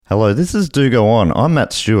Hello, this is Do Go On. I'm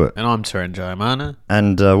Matt Stewart. And I'm Taran Jayamana.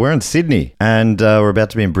 And we're in Sydney. And we're about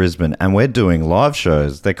to be in Brisbane. And we're doing live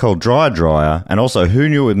shows. They're called Dryer. And also Who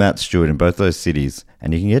Knew with Matt Stewart in both those cities.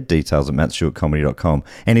 And you can get details at mattstewartcomedy.com.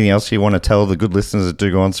 Anything else you want to tell the good listeners that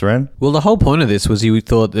Do Go On, Saran? Well, the whole point of this was you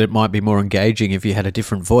thought that it might be more engaging if you had a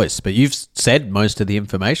different voice. But you've said most of the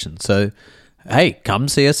information. So, hey, come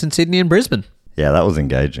see us in Sydney and Brisbane. Yeah, that was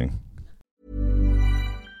engaging.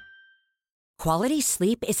 Quality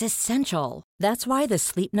sleep is essential. That's why the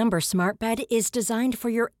Sleep Number Smart Bed is designed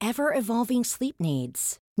for your ever-evolving sleep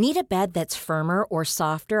needs. Need a bed that's firmer or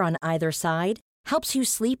softer on either side? Helps you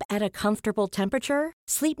sleep at a comfortable temperature?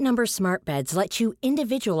 Sleep Number Smart Beds let you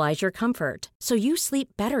individualize your comfort, so you sleep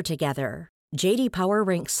better together. J.D. Power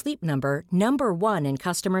ranks Sleep Number number 1 in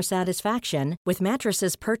customer satisfaction with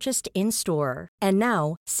mattresses purchased in-store. And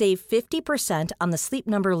now, save 50% on the Sleep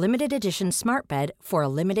Number Limited Edition Smart Bed for a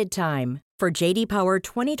limited time. For J.D. Power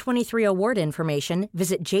 2023 award information,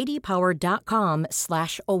 visit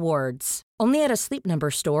jdpower.com/awards. Only at a Sleep Number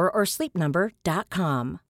store or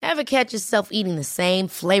sleepnumber.com. Ever catch yourself eating the same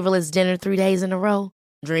flavorless dinner 3 days in a row?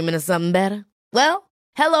 Dreaming of something better? Well,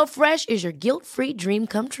 HelloFresh is your guilt-free dream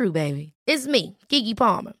come true, baby. It's me, Keke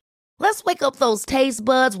Palmer. Let's wake up those taste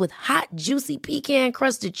buds with hot, juicy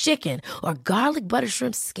pecan-crusted chicken or garlic butter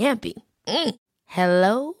shrimp scampi.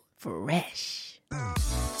 Hello Fresh.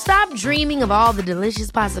 Stop dreaming of all the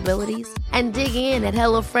delicious possibilities and dig in at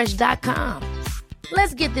HelloFresh.com.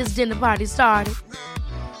 Let's get this dinner party started.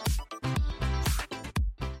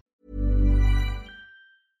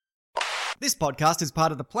 This podcast is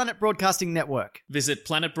part of the Planet Broadcasting Network. Visit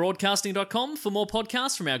planetbroadcasting.com for more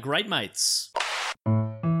podcasts from our great mates.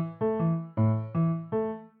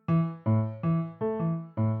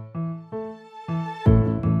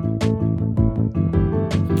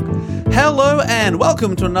 Hello and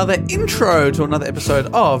welcome to another intro to another episode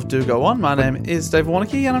of Do Go On. My name is Dave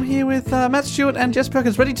Warnicky and I'm here with Matt Stewart and Jess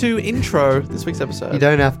Perkins, ready to intro this week's episode. You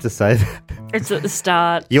don't have to say that. It's at the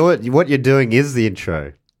start. What you're doing is the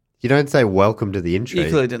intro. You don't say welcome to the intro. You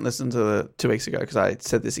clearly didn't listen to the 2 weeks ago because I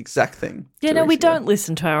said this exact thing. Yeah, no, we don't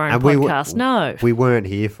listen to our own podcast. No. We weren't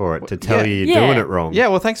here for it to tell you you're doing it wrong. Yeah,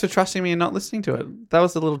 well, thanks for trusting me and not listening to it. That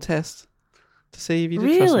was a little test to see if you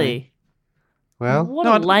did trust me. Really? Well, what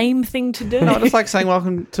a lame thing to do. No, I just like saying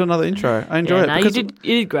welcome to another intro. I enjoy it. No, you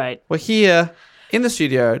did great. We're here in the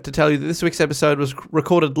studio to tell you that this week's episode was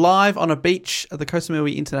recorded live on a beach at the Koh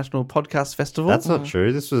Samui International Podcast Festival. That's not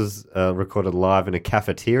true. This was recorded live in a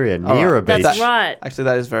cafeteria near a beach. That's right. Actually,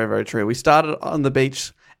 that is very, very true. We started on the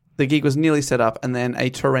beach. The gig was nearly set up, and then a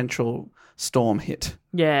torrential storm hit.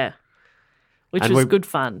 Yeah. Which was good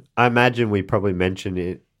fun. I imagine we probably mentioned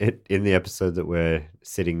it in the episode that we're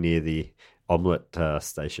sitting near the omelette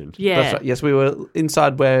station. Yeah. That's right. Yes, we were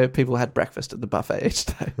inside where people had breakfast at the buffet each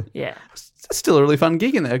day. Yeah. It's still a really fun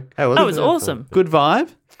gig in there. It was awesome. Good vibe.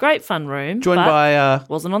 Great fun room. Joined by...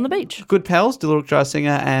 wasn't on the beach. Good pals, Dilruk Jayasinghe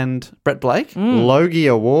and Brett Blake. Logie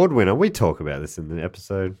Award winner. We talk about this in the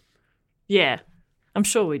episode. Yeah. I'm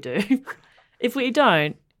sure we do. If we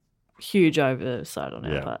don't, huge oversight on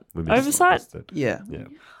our part. Oversight? Yeah.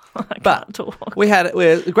 I can't talk. We had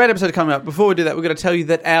a great episode coming up. Before we do that, we're going to tell you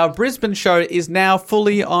that our Brisbane show is now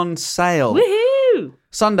fully on sale. Woohoo!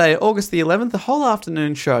 Sunday, August the 11th, the whole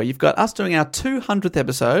afternoon show. You've got us doing our 200th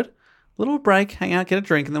episode. Little break, hang out, get a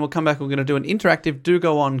drink, and then we'll come back. We're going to do an interactive Do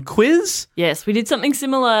Go On quiz. Yes, we did something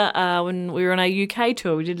similar when we were on our UK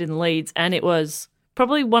tour. We did it in Leeds, and it was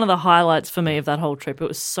probably one of the highlights for me of that whole trip. It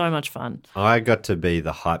was so much fun. I got to be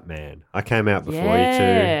the hype man. I came out before you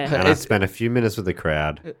two, and I spent a few minutes with the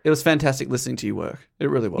crowd. It was fantastic listening to you work. It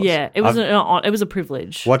really was. Yeah, it was a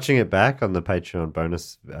privilege. Watching it back on the Patreon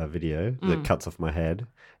bonus video that cuts off my head,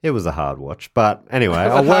 it was a hard watch. But anyway,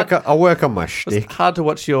 I'll work on my shtick. It's hard to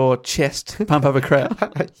watch your chest pump up a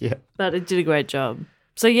crowd. Yeah. But it did a great job.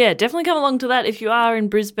 So yeah, definitely come along to that if you are in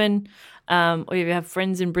Brisbane. Or if you have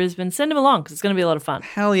friends in Brisbane, send them along because it's going to be a lot of fun.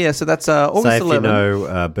 Hell yeah. So that's August 11th. Say if you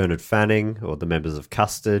know Bernard Fanning or the members of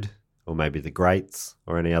Custard or maybe the Greats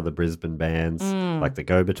or any other Brisbane bands like the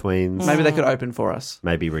Go-Betweens. Maybe they could open for us.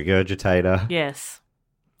 Maybe Regurgitator. Yes.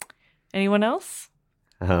 Anyone else?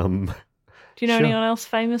 Do you know Sure. anyone else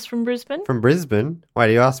famous from Brisbane? From Brisbane? Why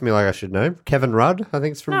do you ask me like I should know? Kevin Rudd, I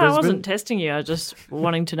think, is from Brisbane. No, I wasn't testing you. I was just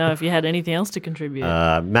wanting to know if you had anything else to contribute.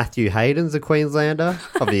 Matthew Hayden's a Queenslander.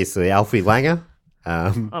 Obviously, Alfie Langer.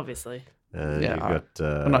 Obviously. Yeah, you've got,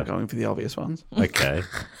 I'm not going for the obvious ones. Okay.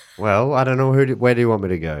 Well, I don't know. Where do you want me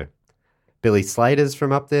to go? Billy Slater's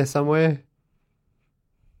from up there somewhere?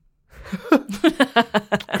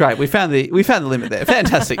 Great, we found the limit there.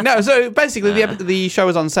 Fantastic. No, so basically the show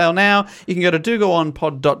is on sale now. You can go to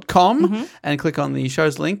dogoonpod.com and click on the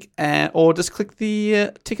show's link, or just click the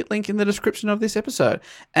ticket link in the description of this episode.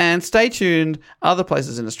 And stay tuned. Other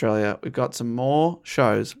places in Australia, we've got some more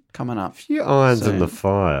shows coming up. Few irons soon. in the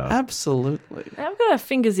fire. Absolutely. I've got our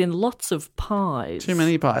fingers in lots of pies. Too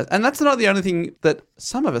many pies. And that's not the only thing that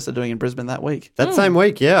some of us are doing in Brisbane that week. That same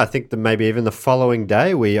week, yeah. I think that maybe even the following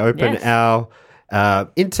day we open Yes. our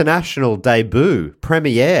international debut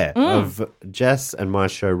premiere of Jess and my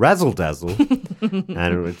show Razzle Dazzle,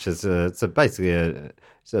 and which is basically a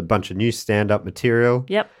bunch of new stand-up material.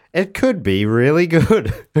 Yep. It could be really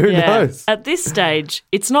good. Who knows? At this stage,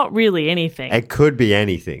 it's not really anything. It could be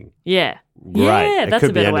anything. Yeah. Right. Yeah, It that's could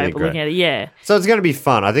a be better way of anything looking great. at it. Yeah. So it's going to be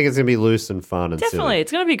fun. I think it's going to be loose and fun and Definitely. silly.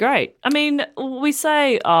 It's going to be great. I mean, we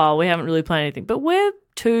say, oh, we haven't really played anything, but we're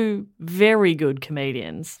two very good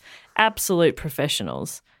comedians, absolute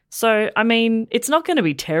professionals. So, I mean, it's not going to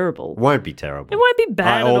be terrible. Won't be terrible. It won't be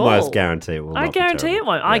bad I at all. almost guarantee it will not I be guarantee terrible. it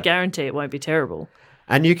won't. I Yeah. guarantee it won't be terrible.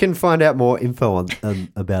 And you can find out more info on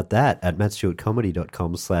about that at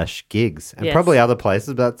mattstewartcomedy.com/gigs and Yes. probably other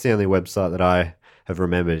places, but that's the only website that I have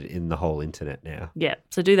remembered in the whole internet now. Yeah,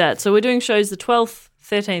 so do that. So we're doing shows the 12th,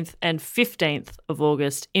 13th, and 15th of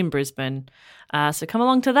August in Brisbane. So come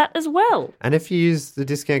along to that as well. And if you use the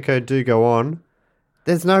discount code Do Go On,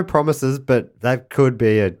 there's no promises, but that could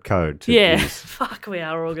be a code to Yeah, use. fuck, we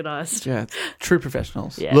are organised. Yeah, true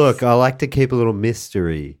professionals. Yes. Look, I like to keep a little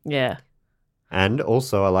mystery. Yeah. And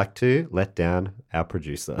also, I like to let down our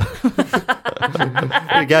producer.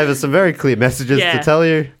 He gave us some very clear messages Yeah. to tell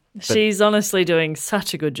you. She's honestly doing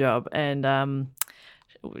such a good job, and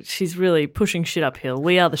she's really pushing shit uphill.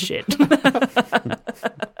 We are the shit.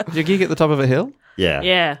 Your gig at the top of a hill? Yeah.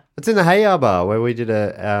 Yeah. It's in the Hayar Bar where we did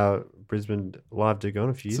our Brisbane Live Do Go On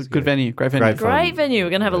a few years It's a ago. good venue. Great venue. Great fun. Great venue. We're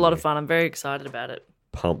going to have a lot of fun. I'm very excited about it.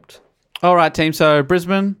 Pumped. All right, team. So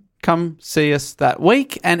Brisbane, come see us that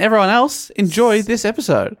week. And everyone else, enjoy this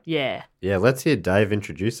episode. Yeah. Yeah, let's hear Dave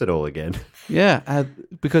introduce it all again. Yeah,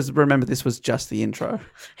 because remember, this was just the intro.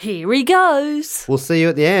 Here he goes. We'll see you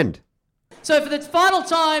at the end. So for the final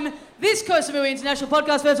time, this Koh Samui International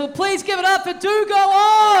Podcast Festival, please give it up for Do Go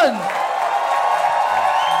On!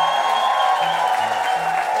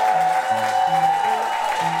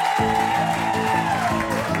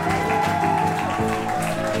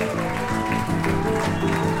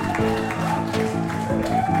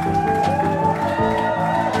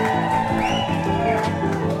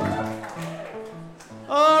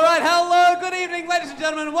 All right, hello, good evening, ladies and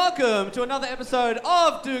gentlemen. Welcome to another episode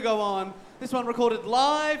of Do Go On. This one recorded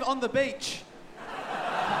live on the beach.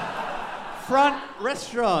 Front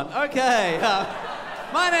restaurant. Okay.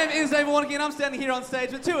 My name is David Warnocky, and I'm standing here on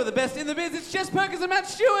stage with two of the best in the biz. It's Jess Perkins and Matt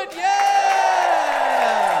Stewart. Yeah!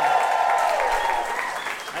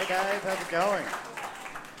 Hey Dave, how's it going?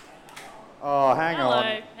 Oh, hang Hello.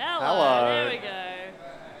 on. Hello. There we go.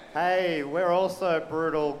 Hey, we're also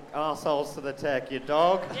brutal assholes to the tech, you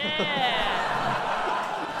dog.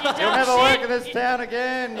 Yeah. You You'll dog never shit. work in this town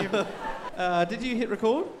again. Did you hit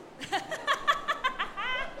record?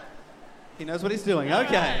 He knows what he's doing.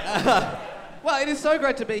 Okay. Well, it is so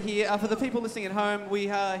great to be here. For the people listening at home, we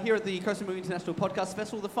are here at the Koh Samui International Podcast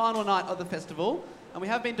Festival, the final night of the festival. And we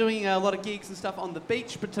have been doing a lot of gigs and stuff on the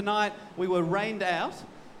beach, but tonight we were rained out.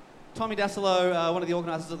 Tommy Dassolo, one of the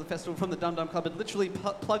organisers of the festival from the Dum Dum Club, had literally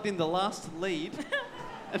plugged in the last lead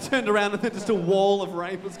and turned around, and then just a wall of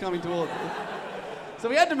rain was coming towards us. So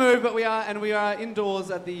we had to move, but we are indoors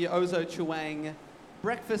at the Ozo Chuang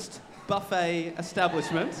breakfast buffet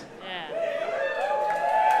establishment. Yeah.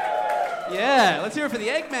 Yeah, let's hear it for the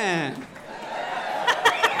Eggman.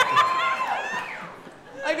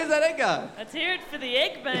 How good's that egg go? Let's hear it for the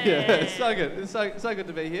Eggman. Yeah, it's so good. It's so good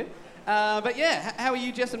to be here. But yeah, how are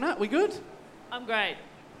you, Jess and Matt? We good? I'm great.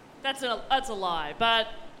 That's a lie, but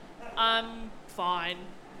I'm fine.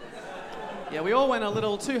 Yeah, we all went a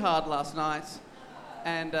little too hard last night,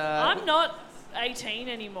 and I'm not 18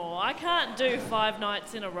 anymore. I can't do 5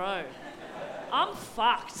 nights in a row. I'm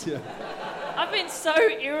fucked. Yeah. I've been so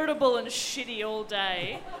irritable and shitty all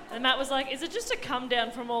day. And Matt was like, is it just a come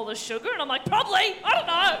down from all the sugar? And I'm like, probably.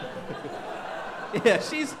 I don't know. Yeah,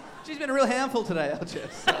 she's been a real handful today, our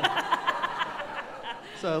Jess.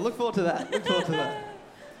 So look forward to that. Look forward to that.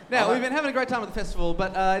 Now, we've been having a great time at the festival,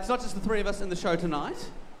 but it's not just the three of us in the show tonight.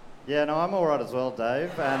 Yeah, no, I'm all right as well,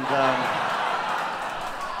 Dave. And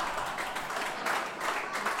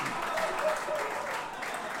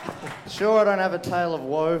sure, I don't have a tale of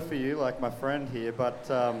woe for you like my friend here, but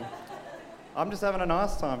I'm just having a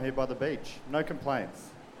nice time here by the beach. No complaints.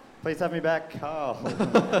 Please have me back, Carl.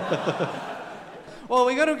 Well,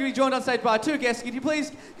 we're going to be joined on stage by two guests. Could you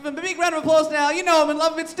please give them a big round of applause now? You know them and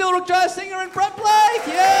love them. It's Dilruk, Jazz Singer and Brett Blake.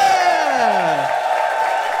 Yeah!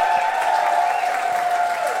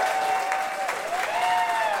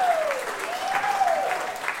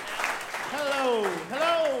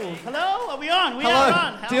 Hello, are we on? We Hello. are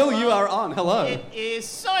on. Dill, you are on. Hello. It is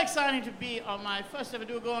so exciting to be on my first ever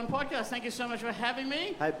Do Go On podcast. Thank you so much for having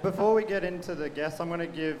me. Hey, before we get into the guests,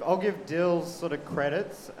 I'll give Dill's sort of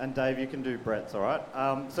credits, and Dave, you can do Brett's, all right?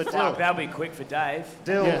 So Dill, That'll be quick for Dave.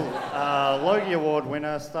 Dill, Logie Award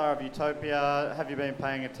winner, star of Utopia. Have you been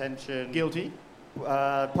paying attention? Guilty.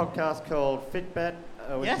 Podcast called Fitbet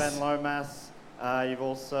with Yes. Ben Lomas. You've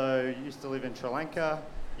also used to live in Sri Lanka.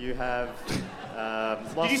 You have.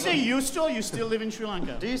 Did you say you still live in Sri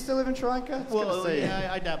Lanka? Do you still live in Sri Lanka? It's good to Well, see you. yeah,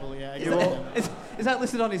 I dabble, yeah. Is that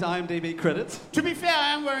listed on his IMDb credits? To be fair,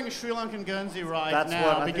 I am wearing a Sri Lankan Guernsey right I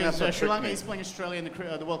now think because that's what Sri Lanka tricked is playing Australia in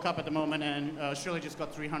the World Cup at the moment, and Australia just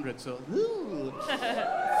got 300, so...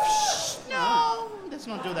 No, let's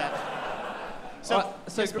not do that. So, All right,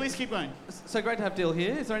 so yes, please keep going. So great to have Dill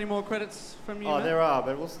here. Is there any more credits from you? Oh, Matt? there are,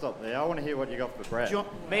 but we'll stop there. I want to hear what you got for Brett.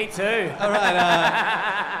 Me too. All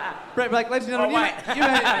right. Brett Blake, ladies and gentlemen, you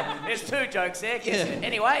may, There's two jokes there. Yeah.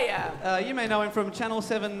 Anyway, you may know him from Channel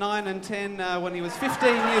 7, 9 and 10 when he was 15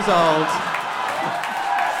 years old.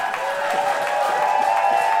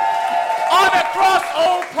 I'm across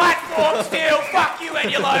all platforms still. Fuck you and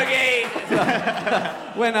your Logie.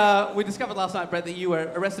 When we discovered last night, Brett, that you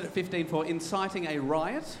were arrested at 15 for inciting a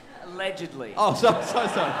riot. Allegedly. Oh, so sorry.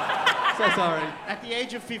 So sorry. At the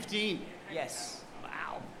age of 15. Yes.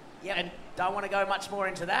 Wow. Yeah. And don't want to go much more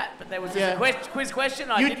into that, but there was Yeah. just a quiz question.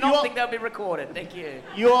 I did not think that would be recorded. Thank you.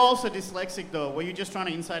 You're also dyslexic, though. Were you just trying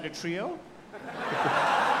to incite a trio?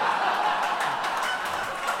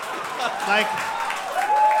 Like...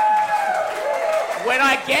 When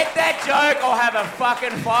I get that joke, I'll have a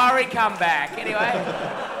fucking fiery comeback. Anyway.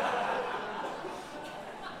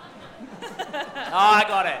 Oh, I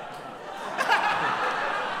got it.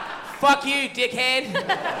 Fuck you, dickhead.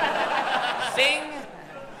 Sing.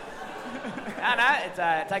 No,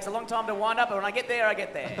 it takes a long time to wind up, but when I get there, I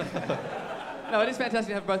get there. No, it is fantastic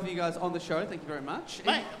to have both of you guys on the show. Thank you very much.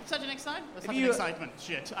 Mate, such an excitement. Such an excitement.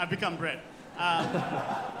 Shit, I've become Brett.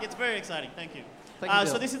 It's very exciting. Thank you. Thank you,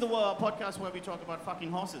 So Bill. this is the podcast where we talk about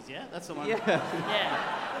fucking horses, yeah? That's the one.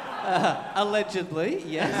 Yeah. Allegedly,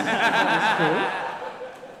 yes. That is true.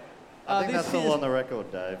 I think that's all on the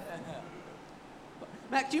record, Dave.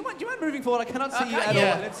 Mac, do you mind moving forward? I cannot see you at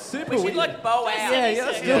yeah. all. It's super We should weird. like bow out. Yeah,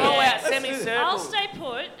 let's do it. Bow out, Let's do it. semicircle. I'll stay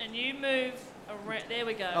put and you move around. There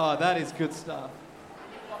we go. Oh, that is good stuff.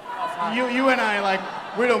 You and I, like,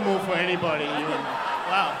 we don't move for anybody.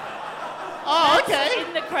 Wow. Oh, okay.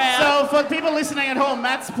 In the crowd. So for people listening at home,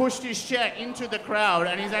 Matt's pushed his chair into the crowd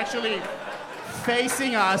and he's actually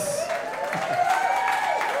facing us.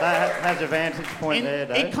 That has a vantage point there,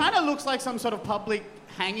 Dave. It kind of looks like some sort of public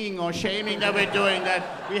hanging or shaming that we're doing,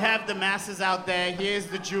 that we have the masses out there, here's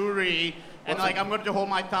the jury, and I'm going to hold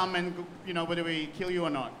my thumb and, whether we kill you or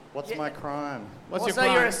not. What's my crime? What's your Also,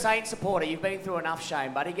 crime? you're a Saint supporter. You've been through enough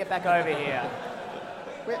shame, buddy. Get back over here.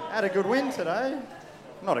 We had a good win today.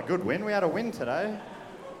 Not a good win, we had a win today.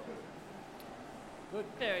 Good.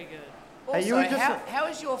 Very good. Also, Hey, you were just how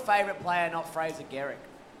is your favourite player not Fraser Garrick?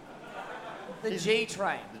 The G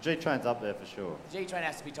Train. The G Train's up there for sure. The G Train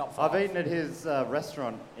has to be top 5. I've eaten at his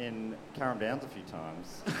restaurant in Carrum Downs a few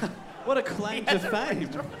times. What a claim to fame. He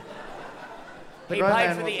great played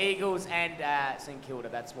man for the was- Eagles and St Kilda.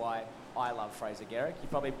 That's why I love Fraser Garrick. You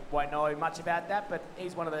probably won't know much about that, but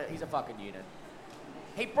he's a fucking unit.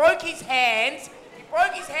 He broke his hands. He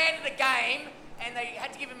broke his hand in the game, and they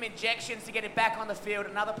had to give him injections to get it back on the field.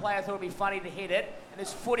 Another player thought it'd be funny to hit it, and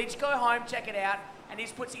there's footage. Go home, check it out. And he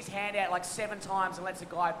just puts his hand out like 7 times and lets the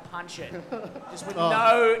guy punch it. Just with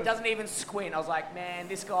doesn't even squint. I was like, man,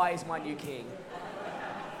 this guy is my new king.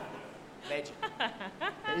 Legend.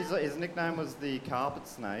 His nickname was the Carpet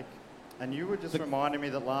Snake, and you were just reminding me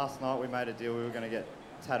that last night we made a deal we were going to get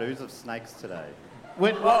tattoos of snakes today.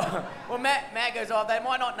 Well, Matt goes, they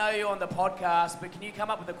might not know you on the podcast, but can you come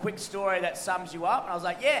up with a quick story that sums you up? And I was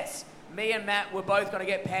like, yes. Me and Matt were both going to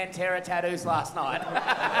get Pantera tattoos last night.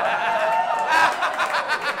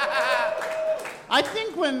 I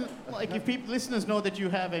think if listeners know that you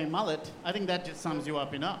have a mullet, I think that just sums you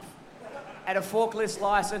up enough. And a forklift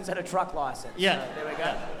license and a truck license. Yeah. So there we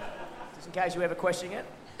go. Just in case you ever question it.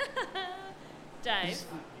 Dave.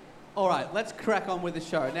 All right, let's crack on with the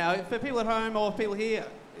show. Now, for people at home or people here,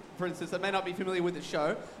 for instance, that may not be familiar with the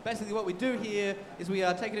show, basically what we do here is we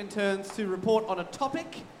take it in turns to report on a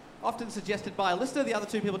topic. often suggested by a listener. The other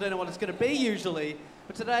two people don't know what it's going to be usually.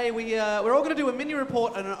 But today we're all going to do a mini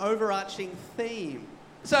report on an overarching theme.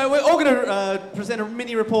 So we're all going to present a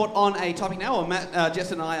mini report on a topic now, or Matt,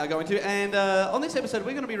 Jess and I are going to. And on this episode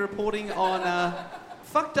we're going to be reporting on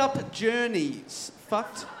fucked up journeys.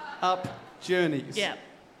 Fucked up journeys. Yeah.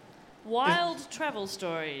 Wild travel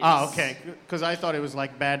stories. Oh, okay. Because I thought it was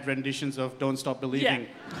like bad renditions of Don't Stop Believing.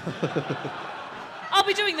 Yeah. I'll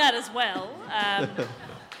be doing that as well.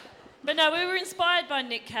 But no, we were inspired by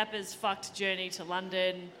Nick Capper's fucked journey to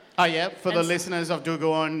London. Oh, yeah. For the listeners of Do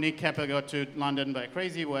Go On, Nick Capper got to London by a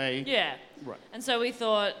crazy way. Yeah. Right. And so we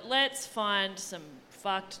thought, let's find some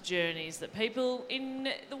fucked journeys that people in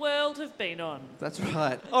the world have been on. That's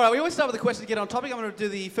right. All right, we always start with a question to get on topic. I'm going to do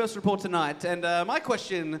the first report tonight. And my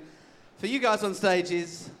question for you guys on stage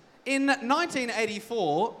is, in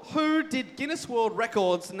 1984, who did Guinness World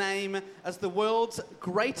Records name as the world's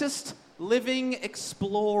greatest living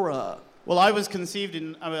explorer? Well, I was conceived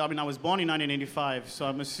in, I was born in 1985, so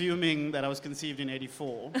I'm assuming that I was conceived in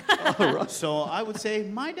 84. Oh, right. So I would say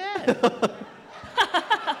my dad.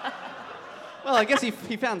 Well, I guess he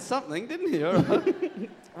found something, didn't he? All right.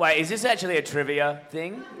 Wait, is this actually a trivia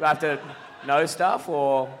thing? You have to know stuff,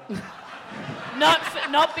 or...?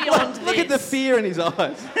 Not beyond this. Look at the fear in his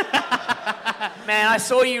eyes. Man, I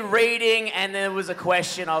saw you reading and there was a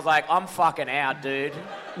question. I was like, I'm fucking out, dude.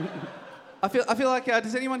 I feel like,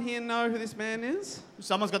 does anyone here know who this man is?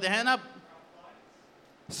 Someone's got their hand up.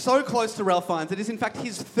 So close to Ralph Fiennes. It is, in fact,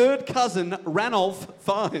 his third cousin, Ranulph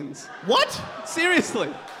Fiennes. What? Seriously.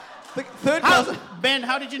 The third cousin. Ben,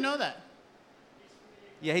 how did you know that?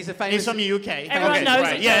 Yeah, he's a famous... He's from the UK. Everyone knows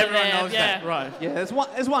right. each Yeah, other everyone there, knows yeah. that. Right. Yeah,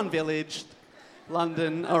 there's one village.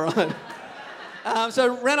 London, all right.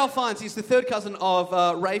 So Ranulph Fiennes, he's the third cousin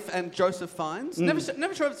of Rafe and Joseph Fiennes.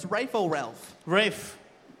 Never sure if it's Rafe or Ralph. Rafe.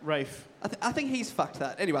 I think he's fucked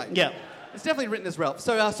that. Anyway. Yeah. It's definitely written as Ralph.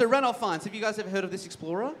 So Ranulph Fiennes, have you guys ever heard of this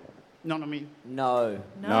explorer? Not me. No.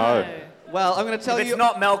 Well, I'm going to tell If you... it's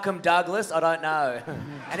not Malcolm Douglas, I don't know.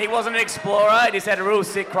 And he wasn't an explorer, he just had a real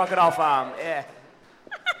sick crocodile farm. Yeah.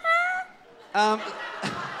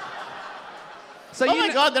 So oh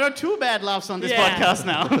my God, there are two bad laughs on this podcast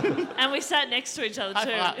now. And we sat next to each other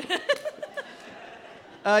too.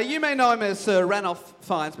 You may know him as Sir Ranulph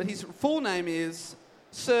Fiennes, but his full name is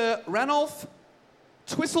Sir Ranulph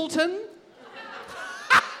Twistleton.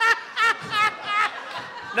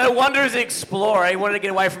 No wonder he's an explorer. He wanted to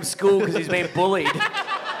get away from school because he's been bullied.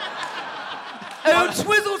 Oh,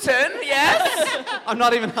 Twizzleton, yes? I'm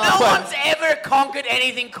not even No halfway. one's ever conquered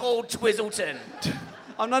anything called Twizzleton.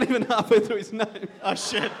 I'm not even halfway through his name. Oh,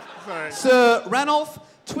 shit. Sorry. Sir Ranulph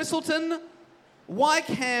Twistleton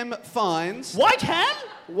Wykeham Fiennes.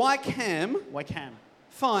 Wykeham.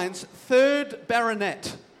 Fiennes, 3rd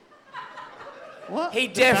Baronet. What? He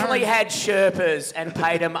definitely had Sherpas and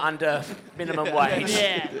paid them under minimum wage.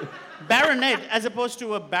 Yeah. Baronet as opposed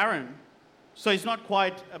to a baron. So he's not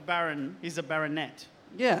quite a baron, he's a baronet.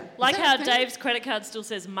 Yeah. Like how Dave's credit card still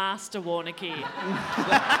says Master Warnicky.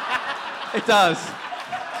 It does.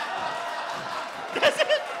 Does it?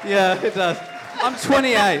 Yeah, it does. I'm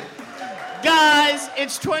 28. Guys,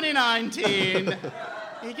 it's 2019.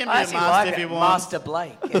 He can be a I actually master like if it. he wants. Master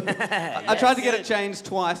Blake. I tried to get it changed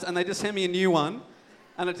twice, and they just sent me a new one,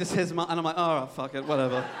 and it just says, and I'm like, oh, fuck it,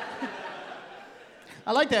 whatever.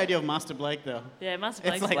 I like the idea of Master Blake, though. Yeah, Master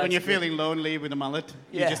Blake's It's like when Blake's you're good. feeling lonely with a mullet,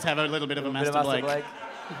 you Yeah. just have a little bit of a Master Blake.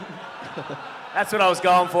 That's what I was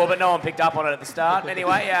going for, but no one picked up on it at the start.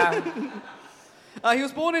 Anyway, He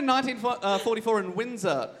was born in 1944 in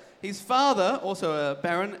Windsor. His father, also a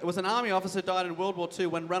baron, was an army officer, died in World War II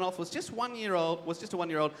when Ranulph was just a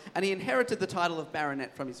 1-year-old, and he inherited the title of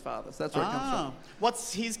baronet from his father. So that's where it comes from.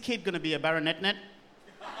 What's his kid going to be, a baronet net?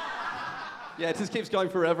 Yeah, it just keeps going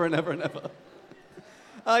forever and ever and ever.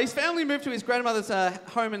 His family moved to his grandmother's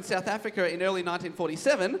home in South Africa in early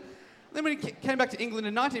 1947. Then when he came back to England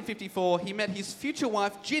in 1954, he met his future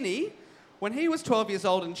wife, Ginny, when he was 12 years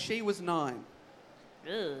old and she was 9.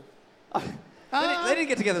 Ugh. They didn't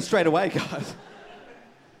get together straight away, guys.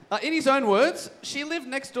 In his own words, she lived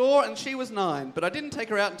next door and she was 9, but I didn't take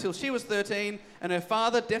her out until she was 13, and her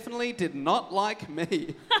father definitely did not like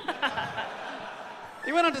me.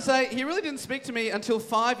 He went on to say, he really didn't speak to me until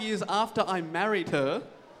 5 years after I married her.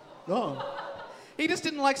 Oh. He just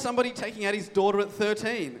didn't like somebody taking out his daughter at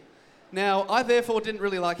 13. Now, I therefore didn't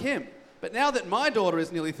really like him. But now that my daughter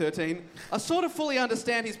is nearly 13, I sort of fully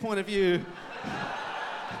understand his point of view.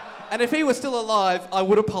 And if he was still alive, I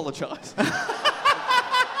would apologise.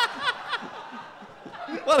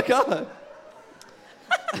 What a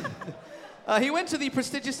guy. He went to the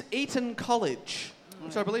prestigious Eton College.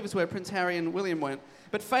 which I believe is where Prince Harry and William went,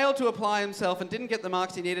 but failed to apply himself and didn't get the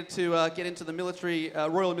marks he needed to get into the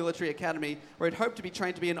Royal Military Academy, where he'd hoped to be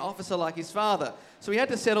trained to be an officer like his father. So he had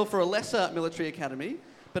to settle for a lesser military academy,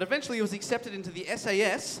 but eventually he was accepted into the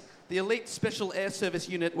SAS, the Elite Special Air Service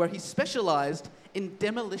Unit, where he specialised in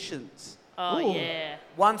demolitions. Oh, Ooh. yeah.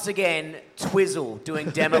 Once again, Twizzle doing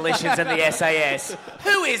demolitions in the SAS.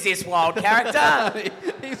 Who is this wild character?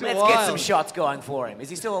 He's Let's wild. get some shots going for him. Is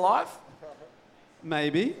he still alive?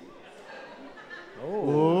 Maybe.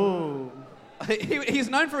 Oh. He's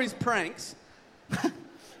known for his pranks.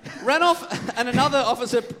 Ran off, and another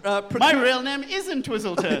officer My real name isn't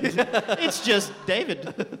Twizzleton. It's just David.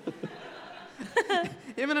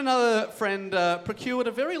 Him and another friend procured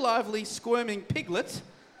a very lively, squirming piglet,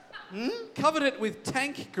 covered it with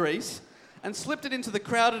tank grease, and slipped it into the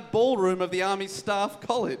crowded ballroom of the Army's Staff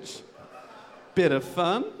College. Bit of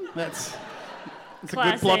fun. It's a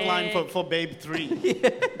Classic. good plot line for Babe 3.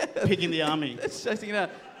 Pig in the army. It's chasing it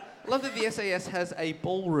out. Love that the SAS has a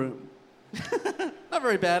ballroom. Not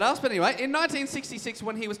very badass, but anyway, in 1966,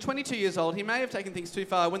 when he was 22 years old, he may have taken things too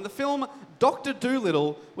far when the film Dr.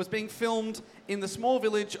 Dolittle was being filmed in the small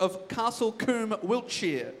village of Castle Combe,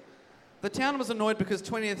 Wiltshire. The town was annoyed because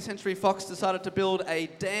 20th Century Fox decided to build a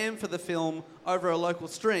dam for the film over a local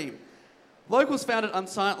stream. Locals found it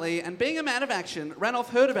unsightly, and being a man of action, Ranulph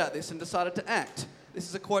heard about this and decided to act. This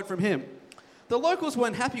is a quote from him. The locals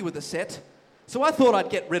weren't happy with the set, so I thought I'd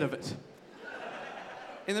get rid of it.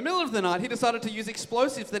 In the middle of the night, he decided to use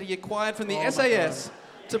explosives that he acquired from the SAS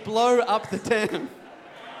to blow up the dam.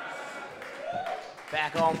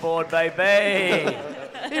 Back on board, baby.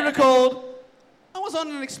 He recalled, I was on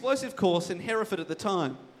an explosive course in Hereford at the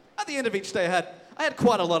time. At the end of each day, I had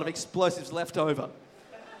quite a lot of explosives left over.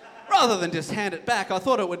 Rather than just hand it back, I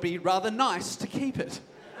thought it would be rather nice to keep it.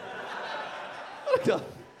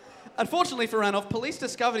 Unfortunately for Ranulph, police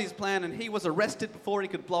discovered his plan and he was arrested before he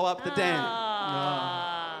could blow up the dam.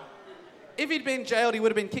 If he'd been jailed, he would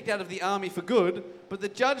have been kicked out of the army for good, but the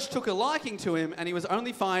judge took a liking to him and he was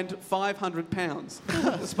only fined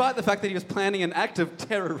 £500, despite the fact that he was planning an act of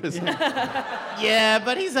terrorism. Yeah,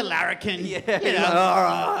 but he's a larrikin. Yeah, You know. all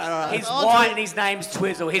right. He's white and his name's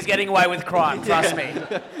Twizzle. He's getting away with crime, trust me.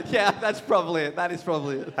 Yeah, that's probably it. That is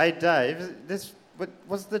probably it. Hey, Dave,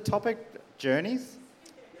 was the topic journeys?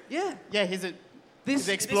 Yeah. Yeah, he's an This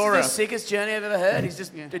explorer. This is the sickest journey I've ever heard. He's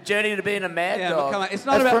just a journey to being a mad Yeah, dog. but come on, it's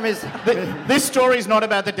not That's about... from his... This story is not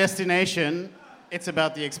about the destination, it's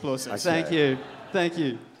about the explosives. Thank you. Thank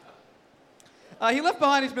you. He left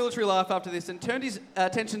behind his military life after this and turned his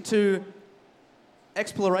attention to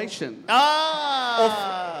exploration.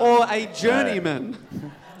 Or a journeyman.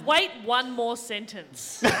 Wait, one more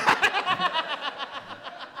sentence.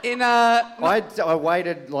 I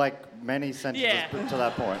waited like many sentences Yeah. to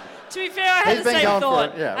that point. To be fair, I had He's the been same going for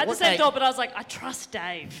thought. it, yeah. I had the What- same Hey. thought, but I was like, I trust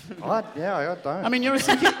Dave. I don't. I mean, you're a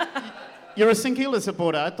St Kilda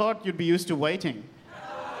supporter. I thought you'd be used to waiting.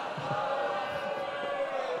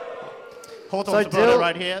 Hawthorn So supporter Dill-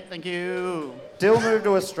 right here. Thank you. Dill moved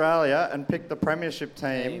to Australia and picked the premiership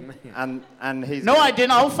team, and he's... No, I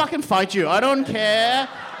didn't. I'll fucking fight you. I don't care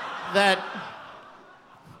that...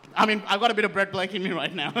 I mean, I've got a bit of Brett Blake in me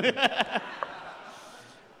right now.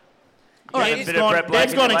 All right, Bit of Brett Blake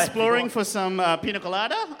Dave's in gone your life. exploring for some pina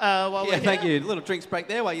colada while we're Yeah, thank here. you. A little drinks break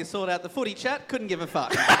there while you sort out the footy chat. Couldn't give a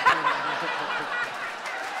fuck.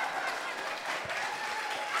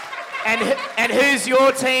 And who's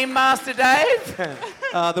your team, Master Dave?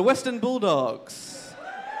 The Western Bulldogs.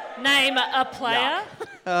 Name a player.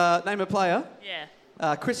 Name a player.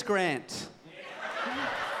 Yeah. Chris Grant.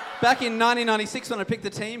 Back in 1996 when I picked the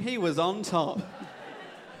team, he was on top.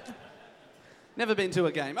 Never been to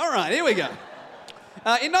a game. All right, here we go.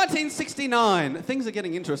 In 1969, things are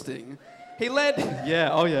getting interesting. He led...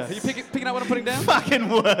 Yeah, oh yeah. Are you picking up what I'm putting down? Fucking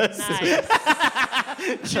worse.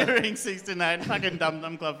 Nice. During 69. Fucking Dum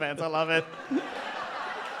Dum Club fans. I love it.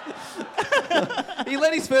 He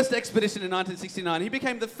led his first expedition in 1969. He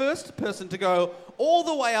became the first person to go all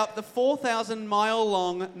the way up the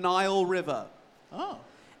 4,000-mile-long Nile River. Oh.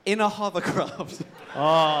 In a hovercraft.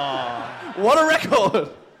 Oh. What a record!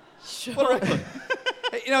 What a record.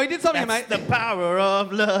 You know, he did something, That's mate. the power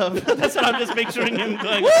of love. That's what I'm just picturing him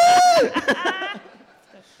going.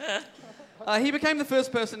 He became the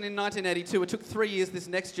first person in 1982. It took 3 years, this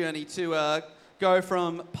next journey, to go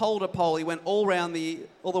from pole to pole. He went all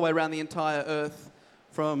the way around the entire Earth,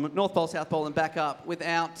 from North Pole, South Pole, and back up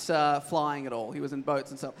without flying at all. He was in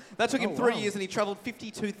boats and stuff. That took him 3 years, and he travelled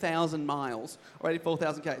 52,000 miles, or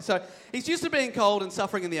 84,000 km. So he's used to being cold and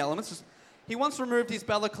suffering in the elements. He once removed his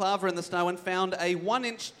balaclava in the snow and found a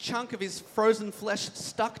 1-inch chunk of his frozen flesh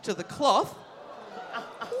stuck to the cloth.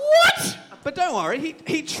 What? But don't worry,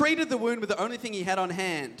 he treated the wound with the only thing he had on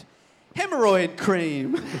hand. Hemorrhoid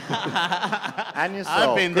cream. Anisole.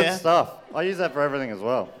 I've been Good there. stuff. I use that for everything as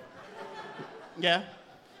well. Yeah.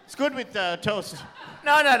 It's good with toast.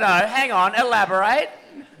 No. Hang on. Elaborate.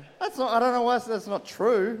 That's not. I don't know why that's not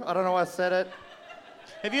true. I don't know why I said it.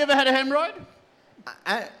 Have you ever had a hemorrhoid?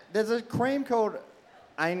 There's a cream called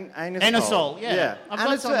Anisole. Anisole, yeah. I've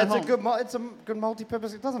got And some at home. it's a good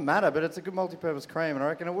multi-purpose. It doesn't matter, but it's a good multi-purpose cream, and I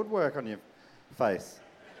reckon it would work on your face.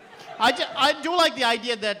 I do like the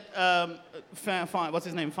idea that what's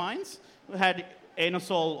his name, Fiennes, had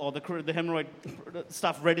Anisole or the hemorrhoid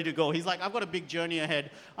stuff ready to go. He's like, I've got a big journey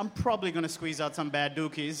ahead. I'm probably going to squeeze out some bad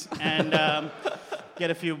dookies and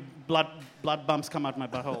get a few blood bumps come out my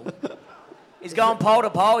butthole. He's going pole to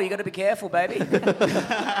pole. You got to be careful, baby. Yeah.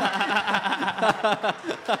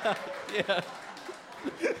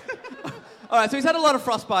 All right, so he's had a lot of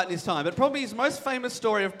frostbite in his time, but probably his most famous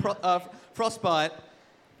story of frostbite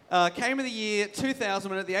came in the year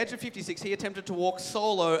 2000 when at the age of 56 he attempted to walk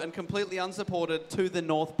solo and completely unsupported to the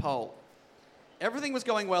North Pole. Everything was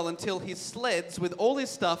going well until his sleds with all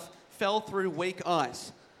his stuff fell through weak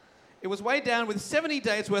ice. It was weighed down with 70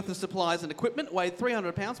 days worth of supplies and equipment, weighed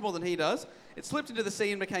 300 pounds more than he does. It slipped into the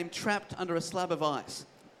sea and became trapped under a slab of ice.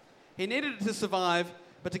 He needed it to survive,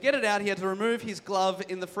 but to get it out he had to remove his glove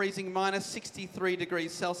in the freezing minus 63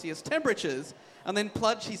 degrees Celsius temperatures and then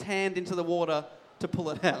plunge his hand into the water to pull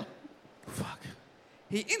it out. Fuck.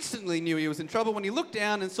 He instantly knew he was in trouble when he looked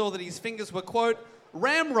down and saw that his fingers were, quote,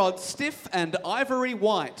 ramrod stiff and ivory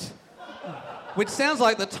white, which sounds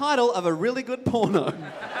like the title of a really good porno.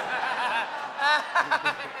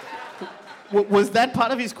 Was that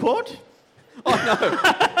part of his quote? Oh, no.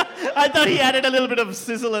 I thought he added a little bit of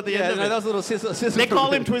sizzle at the end of it. that was a little sizzle. They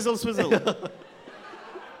call him Twizzle Swizzle.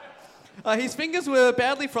 His fingers were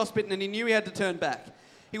badly frostbitten and he knew he had to turn back.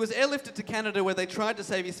 He was airlifted to Canada where they tried to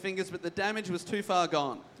save his fingers, but the damage was too far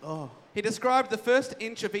gone. Oh. He described the first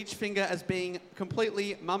inch of each finger as being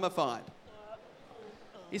completely mummified.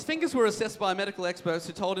 His fingers were assessed by medical experts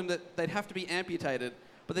who told him that they'd have to be amputated,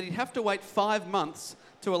 but that he'd have to wait 5 months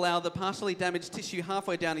to allow the partially damaged tissue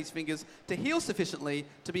halfway down his fingers to heal sufficiently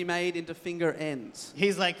to be made into finger ends.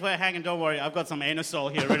 He's like, well, hang on, don't worry, I've got some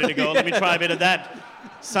Anisole here ready to go. Let me try a bit of that.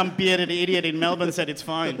 Some bearded idiot in Melbourne said it's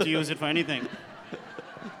fine to use it for anything.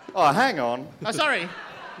 Oh, hang on. Oh, sorry.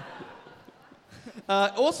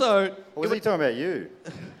 Also... Or was he talking about you?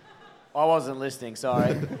 I wasn't listening,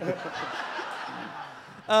 sorry.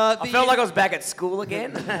 I felt like I was back at school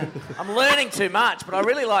again. I'm learning too much, but I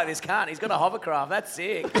really like this cunt. He's got a hovercraft. That's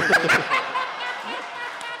sick.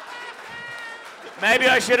 Maybe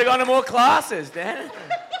I should have gone to more classes, Dan.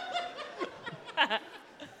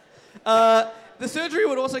 The surgery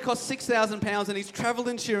would also cost £6,000 and his travel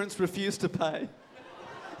insurance refused to pay.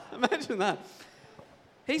 Imagine that.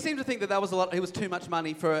 He seemed to think that was a lot. It was too much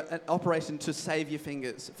money for an operation to save your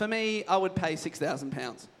fingers. For me, I would pay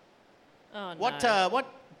 £6,000. Oh, no.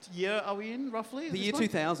 What year are we in, roughly? The year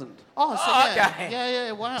 2000. Oh, so okay.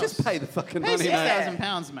 Yeah, wow. Just pay the fucking Pay money, mate.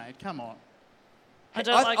 £6,000, mate. Come on. I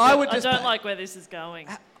don't like where this is going.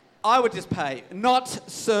 I would just pay, not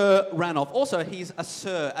Sir Ranulph. Also, he's a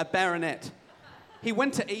sir, a baronet. He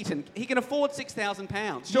went to Eton. He can afford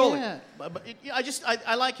 £6,000, surely. Yeah, but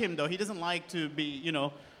I like him though. He doesn't like to be,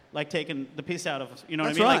 like taking the piss out of us. You know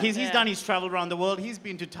That's what I mean? right. Like he's done. He's travelled around the world. He's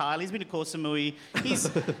been to Thailand. He's been to Koh Samui.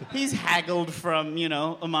 He's haggled from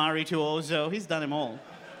Omari to Ozo. He's done them all.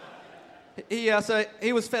 So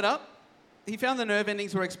he was fed up. He found the nerve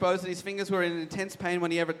endings were exposed and his fingers were in intense pain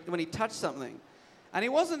when he touched something. And he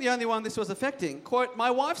wasn't the only one this was affecting. Quote,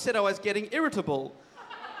 my wife said I was getting irritable.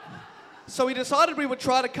 So we decided we would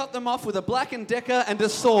try to cut them off with a Black & Decker and a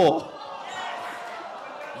saw.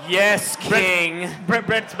 Yes, King.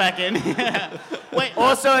 Brett's back in. Wait.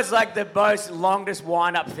 Also, it's like the most longest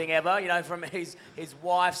wind-up thing ever. From his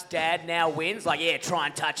wife's dad now wins. Like, yeah, try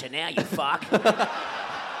and touch her now, you fuck.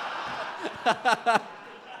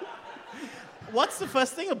 What's the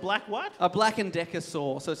first thing? A black what? A Black & Decker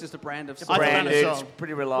saw. So it's just a brand of saw. Branded, it's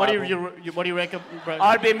pretty reliable. What do you reckon?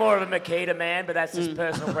 I'd be more of a Makita man, but that's just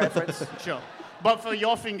personal preference. Sure. But for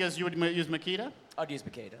your fingers, you would use Makita? I'd use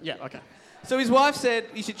Makita. Yeah, okay. So his wife said,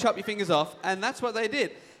 you should chop your fingers off, and that's what they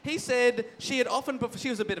did. He said she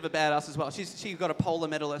was a bit of a badass as well. She got a polar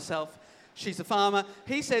medal herself. She's a farmer.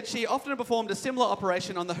 He said she often performed a similar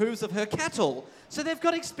operation on the hooves of her cattle. So they've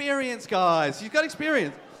got experience, guys. You've got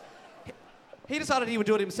experience. He decided he would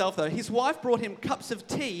do it himself, though. His wife brought him cups of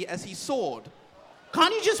tea as he sawed.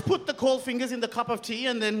 Can't you just put the cold fingers in the cup of tea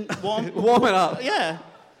and then warm it up? Yeah.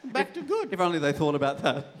 Back to good. If only they thought about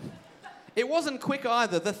that. It wasn't quick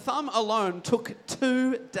either. The thumb alone took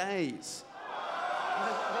 2 days.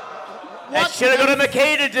 That should have got a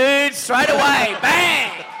Makita, dude, straight away.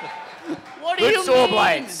 Bang! What do Good you saw mean?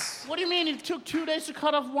 blades. What do you mean it took 2 days to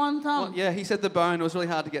cut off one thumb? Well, yeah, he said the bone was really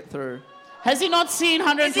hard to get through. Has he not seen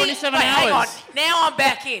 127 Wait, hours? hang on. Now I'm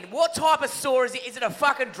back in. What type of saw is it? Is it a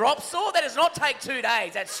fucking drop saw? That does not take 2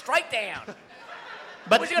 days. That's straight down.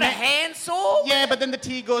 But was it got a hand saw? Yeah, but then the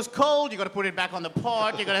tea goes cold. You got to put it back on the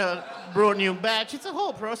pot. You got to brew a new batch. It's a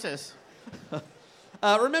whole process.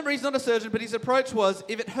 Remember, he's not a surgeon, but his approach was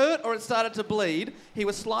if it hurt or it started to bleed, he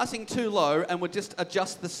was slicing too low and would just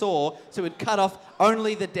adjust the saw so he'd cut off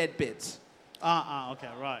only the dead bits. Okay,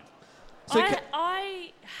 right. So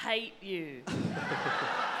I hate you.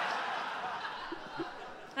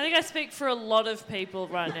 I think I speak for a lot of people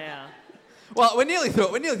right now. Well, we're nearly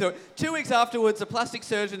through it. 2 weeks afterwards, a plastic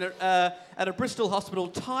surgeon at a Bristol hospital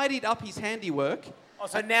tidied up his handiwork. Oh,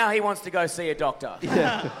 so now he wants to go see a doctor.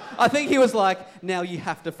 Yeah. I think he was like, now you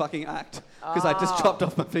have to fucking act, because I just chopped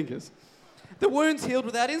off my fingers. The wounds healed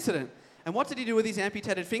without incident. And what did he do with his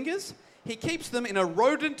amputated fingers? He keeps them in a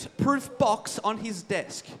rodent-proof box on his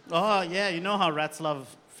desk. Oh, yeah, you know how rats love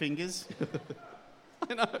fingers.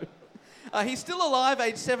 I know. He's still alive,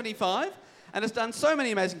 age 75, and has done so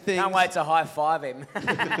many amazing things. Can't wait to high-five him.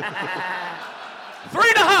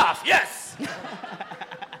 3.5, yes!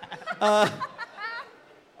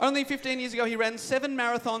 Only 15 years ago, he ran 7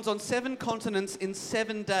 marathons on 7 continents in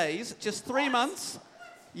 7 days. Just 3 months.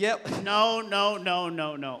 Yep. No.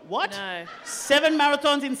 What? No. 7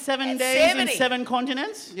 marathons in 7 days 70. in 7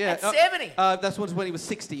 continents? Yeah. At 70. That's when he was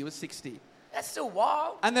 60. He was 60. That's still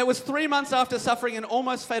wild. And there was 3 months after suffering an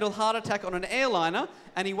almost fatal heart attack on an airliner,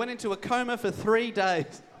 and he went into a coma for 3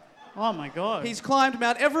 days. Oh, my God. He's climbed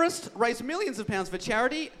Mount Everest, raised millions of pounds for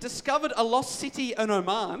charity, discovered a lost city in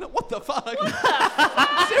Oman. What the fuck?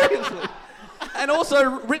 Seriously. And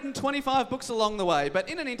also written 25 books along the way. But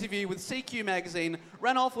in an interview with CQ magazine,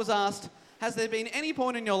 Ranulph was asked, has there been any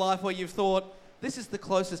point in your life where you've thought, this is the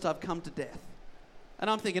closest I've come to death? And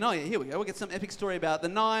I'm thinking, oh yeah, here we go. We'll get some epic story about the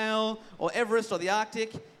Nile or Everest or the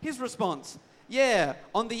Arctic. His response, yeah,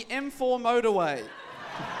 on the M4 motorway.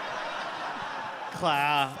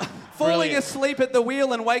 Falling Brilliant. asleep at the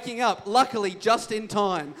wheel and waking up, luckily just in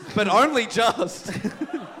time, but only just.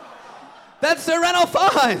 That's Sir Ranulph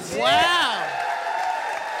Fiennes. Wow.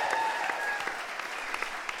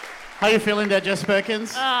 How you feeling there, Jess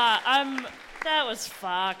Perkins? That was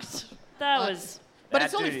fucked. That was... But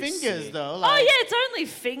it's That only dude is fingers, sick. though. Oh, Like, yeah, it's only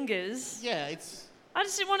fingers. Yeah, it's... I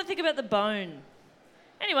just didn't want to think about the bone.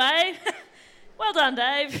 Anyway, well done,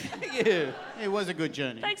 Dave. Thank you. It was a good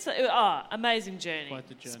journey. Thanks. Amazing journey. Quite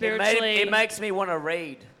the journey. Spiritually. It makes me want to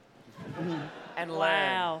read and learn.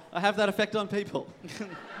 Wow. I have that effect on people.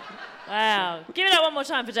 Wow. Give it up one more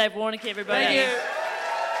time for Dave Warnick, everybody. Thank you.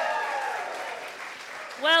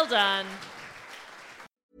 Well done.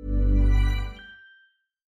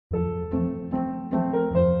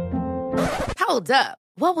 Hold up.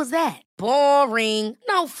 What was that? Boring.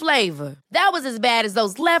 No flavor. That was as bad as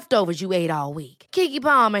those leftovers you ate all week. Keke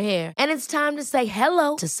Palmer here, and it's time to say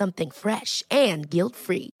hello to something fresh and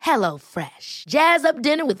guilt-free. Hello Fresh. Jazz up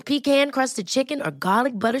dinner with pecan-crusted chicken or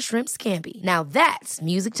garlic butter shrimp scampi. Now that's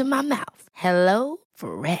music to my mouth. Hello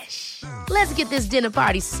Fresh. Let's get this dinner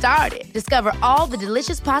party started. Discover all the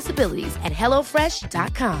delicious possibilities at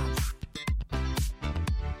hellofresh.com.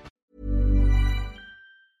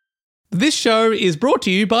 This show is brought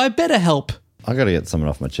to you by BetterHelp. I got to get something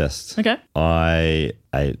off my chest. Okay. I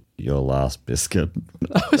ate your last biscuit.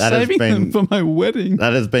 I was saving them for my wedding.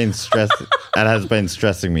 That has been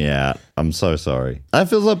stressing me out. I'm so sorry. It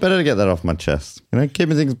feels a lot better to get that off my chest. You know,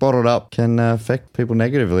 keeping things bottled up can affect people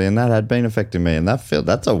negatively, and that had been affecting me. And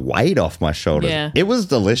that's a weight off my shoulders. Yeah. It was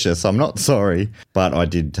delicious. I'm not sorry, but I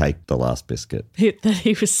did take the last biscuit. That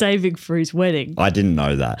he was saving for his wedding. I didn't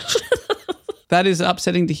know that. That is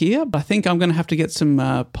upsetting to hear, but I think I'm going to have to get some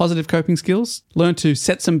positive coping skills, learn to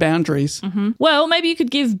set some boundaries. Mm-hmm. Well, maybe you could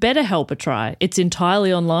give BetterHelp a try. It's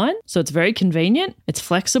entirely online, so it's very convenient. It's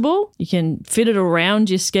flexible. You can fit it around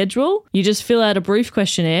your schedule. You just fill out a brief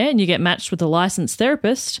questionnaire and you get matched with a licensed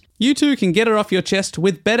therapist. You too can get it off your chest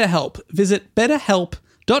with BetterHelp. Visit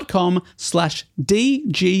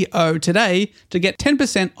betterhelp.com/DGO today to get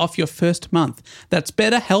 10% off your first month. That's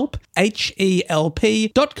BetterHelp,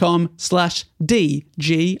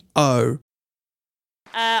 HELP.com/DGO.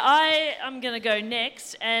 I am going to go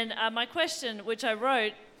next, and my question, which I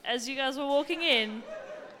wrote as you guys were walking in,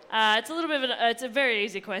 it's a little bit of it's a very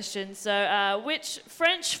easy question. So, which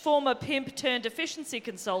French former pimp turned efficiency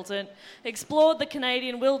consultant explored the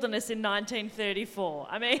Canadian wilderness in 1934?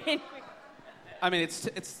 I mean, it's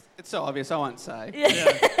It's so obvious, I won't say.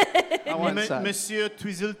 Yeah. I won't say. Monsieur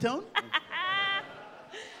Twizzleton?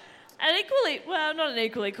 An equally, well, not an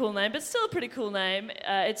equally cool name, but still a pretty cool name.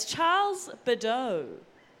 It's Charles Bedaux.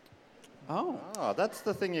 Oh, that's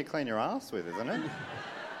the thing you clean your ass with, isn't it?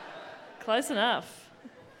 Close enough.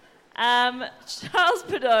 Charles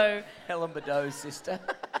Bedaux. Helen Bedaux's sister.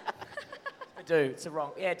 Bedaux, it's a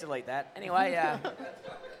wrong. Yeah, delete that. Anyway,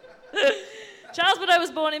 Charles Bedaux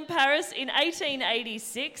was born in Paris in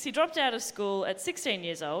 1886. He dropped out of school at 16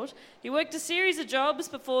 years old. He worked a series of jobs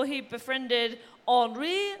before he befriended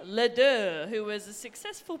Henri Ledoux, who was a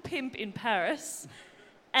successful pimp in Paris.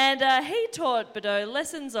 And he taught Bedaux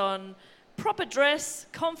lessons on proper dress,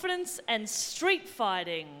 confidence, and street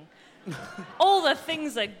fighting. All the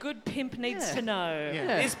things a good pimp needs to know.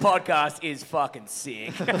 This podcast is fucking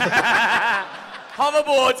sick.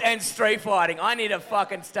 Hoverboards and street fighting. I need to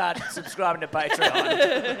fucking start subscribing to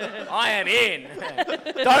Patreon. I am in.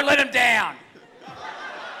 Don't let him down.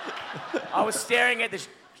 I was staring at the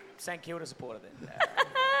St Kilda supporter then.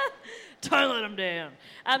 Don't let him down.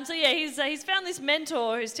 He's found this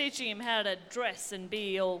mentor who's teaching him how to dress and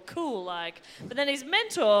be all cool like. But then his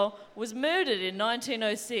mentor was murdered in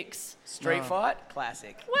 1906. Street fight?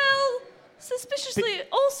 Classic. Well, suspiciously,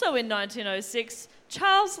 also in 1906,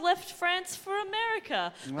 Charles left France for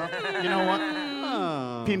America. Well, you know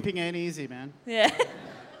what? Pimping ain't easy, man. Yeah.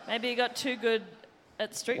 Maybe he got too good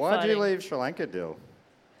at street Why'd fighting. you leave Sri Lanka, Dill?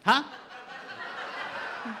 Huh?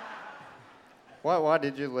 Why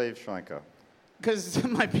did you leave Sri Lanka? Because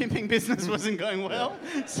my pimping business wasn't going well,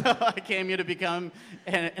 so I came here to become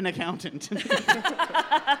an accountant. And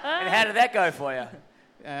how did that go for you?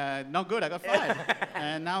 Not good, I got fired.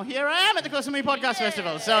 And now here I am at the Kosamui Podcast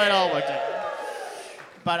Festival, so it all worked out.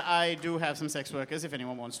 But I do have some sex workers if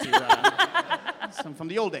anyone wants to. Some from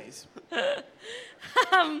the old days. So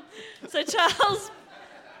Charles,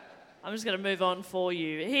 I'm just going to move on for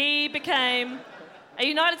you. He became a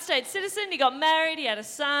United States citizen. He got married. He had a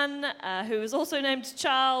son who was also named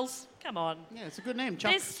Charles. Come on. Yeah, it's a good name,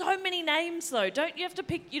 Chuck. There's so many names though. You don't have to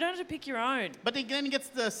pick your own. But then he gets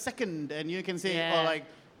the second, and you can say, Yeah. or like,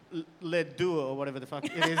 Le Deux, or whatever the fuck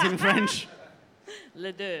it is in French.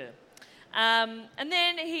 Le Deux. And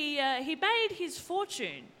then he made his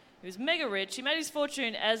fortune. He was mega rich. He made his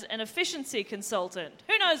fortune as an efficiency consultant.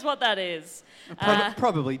 Who knows what that is?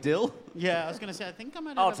 Probably Dill. Yeah, I was going to say, I think I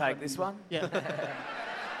might I'll have take this one. Yeah.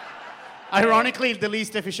 Ironically, the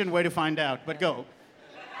least efficient way to find out, but go.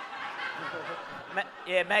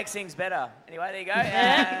 Makes things better. Anyway, there you go.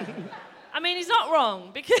 I mean, he's not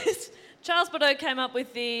wrong, because Charles Bedaux came up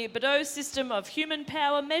with the Bedaux system of human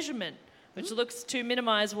power measurement, which looks to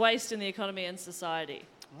minimise waste in the economy and society.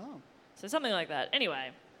 Oh. So something like that.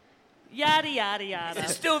 Anyway, yada, yada, yada.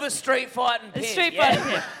 It's still the street fighting pimp. It's street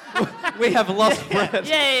fighting pimp. We have lost Brett.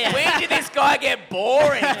 Yeah. When did this guy get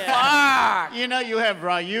boring? Fuck. You know, you have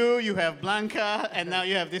Ryu, you have Blanca, and now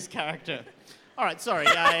you have this character. All right, sorry.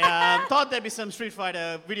 I thought there'd be some Street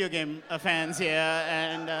Fighter video game fans here,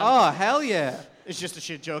 and... Oh, hell yeah. It's just a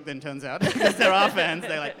shit joke, then, turns out. Because there are fans.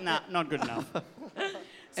 They're like, nah, not good enough.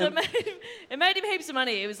 So it made him heaps of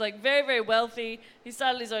money. He was like very, very wealthy. He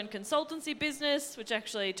started his own consultancy business, which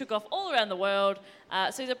actually took off all around the world.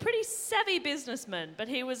 So he's a pretty savvy businessman, but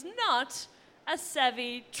he was not a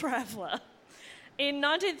savvy traveller. In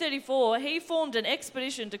 1934, he formed an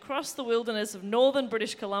expedition to cross the wilderness of northern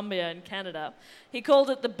British Columbia in Canada. He called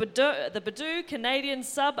it the Bedaux Canadian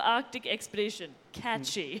Subarctic Expedition.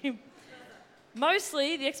 Catchy.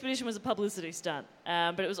 Mostly, the expedition was a publicity stunt,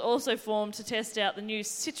 but it was also formed to test out the new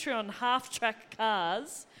Citroën half-track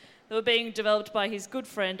cars that were being developed by his good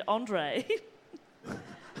friend Andre.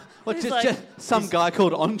 What, just some guy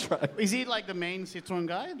called Andre? Is he like the main Citroën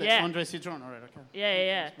guy? Yeah. Andre Citroën, all right, okay.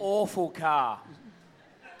 Yeah. Awful car.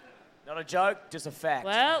 Not a joke, just a fact.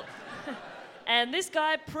 Well, and this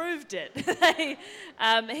guy proved it. He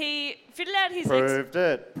fitted out his... Proved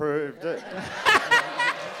it.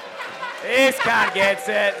 This cunt gets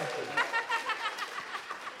it.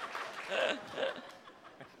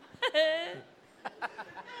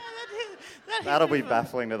 That'll be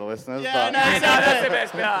baffling to the listeners. Yeah, but no, That's the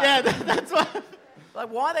best part. Yeah, that's what... Like,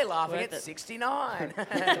 why are they laughing Worth at it. 69?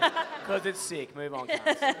 Because it's sick. Move on,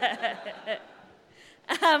 cunts.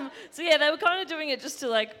 They were kind of doing it just to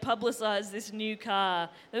like publicise this new car.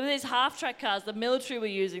 There were these half-track cars. The military were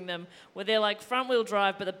using them, where they're like front-wheel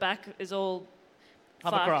drive, but the back is all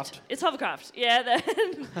Hovercraft. fucked. It's hovercraft. Yeah.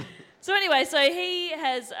 So anyway, he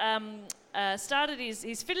has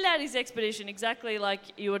he's fitted out his expedition exactly like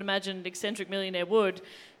you would imagine an eccentric millionaire would.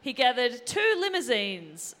 He gathered 2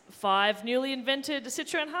 limousines, 5 newly invented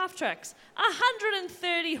Citroën half-tracks,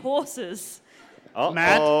 130 horses,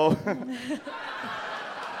 Matt?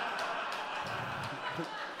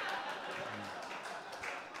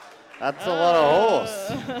 That's a lot of horse.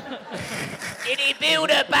 Did he build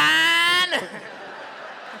a barn?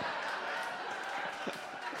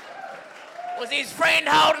 Was his friend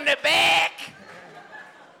holding it back?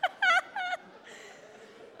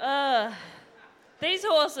 These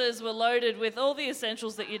horses were loaded with all the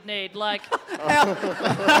essentials that you'd need, like...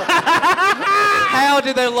 How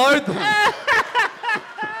did they load them?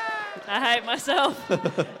 I hate myself.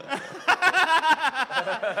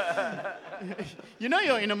 You know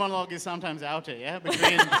your inner monologue is sometimes out here, yeah?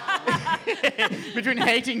 Between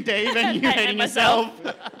hating Dave and you hating yourself.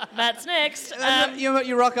 Matt's next.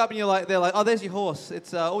 You rock up and they're like, oh, there's your horse.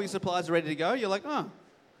 It's all your supplies are ready to go. You're like, oh,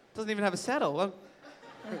 doesn't even have a saddle.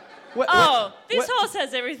 This horse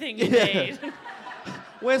has everything you need.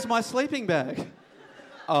 Where's my sleeping bag?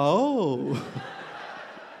 Oh.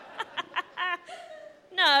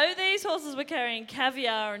 No, these horses were carrying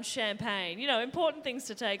caviar and champagne. You know, important things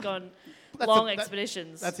to take on long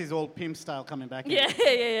expeditions. That's his old pimp style coming back in.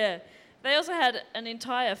 Yeah. They also had an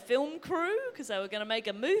entire film crew because they were going to make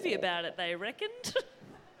a movie about it, they reckoned.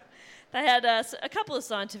 They had a couple of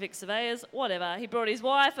scientific surveyors, whatever. He brought his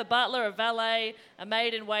wife, a butler, a valet, a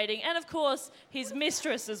maid in waiting, and, of course, his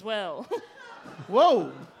mistress as well.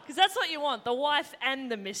 Whoa! Because that's what you want, the wife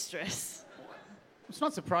and the mistress. It's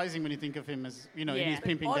not surprising when you think of him as, in his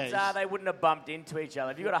pimping Odds days. are they wouldn't have bumped into each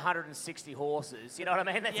other. If you've got 160 horses, you know what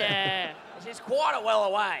I mean? Yeah. It's quite a well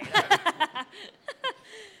away.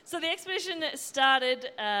 So the expedition started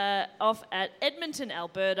off at Edmonton,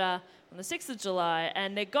 Alberta, on the 6th of July,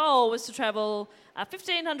 and their goal was to travel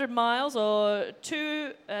 1,500 miles or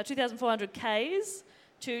 2,400 k's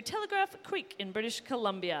to Telegraph Creek in British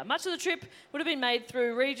Columbia. Much of the trip would have been made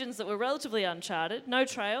through regions that were relatively uncharted, no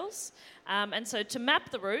trails, and so to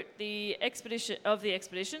map the route, the expedition,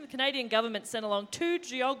 the Canadian government sent along 2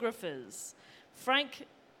 geographers, Frank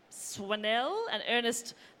Swanell and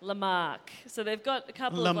Ernest Lamarck. So they've got a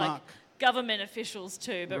couple of government officials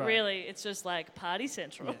too, but really it's just like party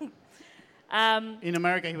central. Yeah. In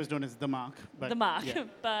America, he was known as the Mark. But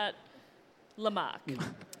Lamarck.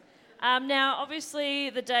 Now, obviously,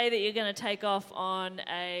 the day that you're going to take off on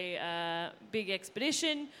a big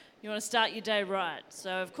expedition, you want to start your day right.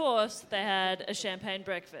 So, of course, they had a champagne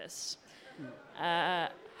breakfast.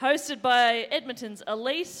 Hosted by Edmonton's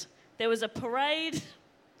elite, there was a parade.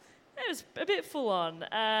 It was a bit full on.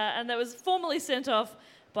 And that was formally sent off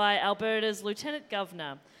by Alberta's Lieutenant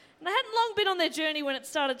Governor. And they hadn't long been on their journey when it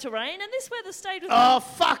started to rain, and this weather stayed with them. Oh,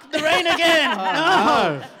 fuck, the rain again!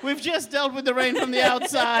 No! We've just dealt with the rain from the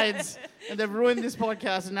outsides, and they've ruined this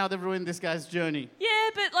podcast, and now they've ruined this guy's journey.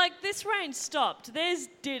 Yeah, but, this rain stopped. Theirs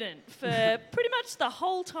didn't for pretty much the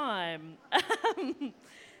whole time.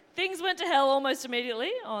 Things went to hell almost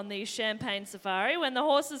immediately on the Champagne Safari when the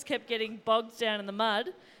horses kept getting bogged down in the mud,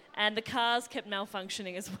 and the cars kept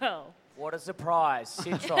malfunctioning as well. What a surprise.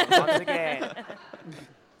 Citron, once again.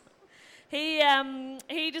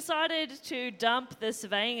 He decided to dump the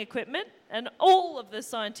surveying equipment and all of the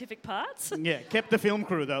scientific parts. Yeah, kept the film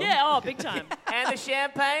crew, though. Yeah, big time. And the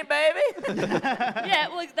champagne, baby? Yeah,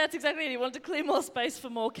 well, that's exactly it. He wanted to clear more space for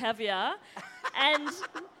more caviar and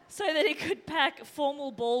so that he could pack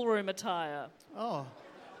formal ballroom attire. Oh.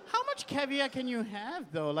 How much caviar can you have,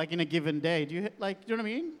 though, in a given day? Do you know what I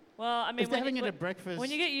mean? Well, I mean, if they're having it at breakfast... When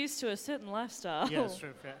you get used to a certain lifestyle... Yeah, that's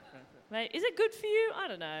true. Fair. Mate, is it good for you? I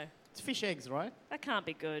don't know. It's fish eggs, right? That can't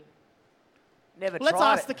be good. Let's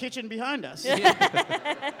ask the kitchen behind us.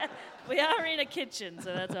 We are in a kitchen,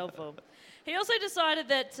 so that's helpful. He also decided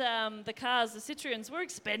that the cars, the Citroens, were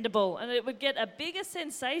expendable and it would get a bigger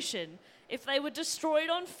sensation if they were destroyed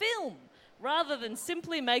on film rather than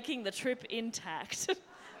simply making the trip intact.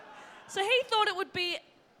 So he thought it would be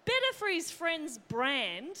better for his friend's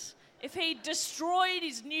brand if he destroyed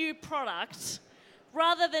his new product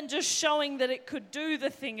rather than just showing that it could do the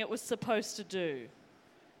thing it was supposed to do.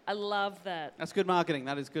 I love that. That's good marketing.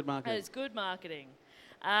 That is good marketing. That is good marketing.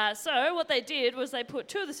 So what they did was they put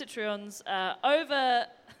 2 of the Citroens over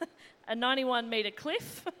a 91-metre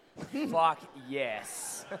cliff. Fuck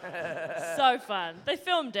yes. So fun. They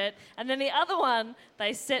filmed it, and then the other one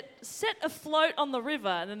they set afloat on the river,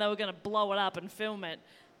 and then they were going to blow it up and film it.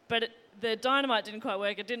 But the dynamite didn't quite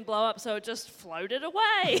work. It didn't blow up, so it just floated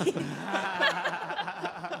away.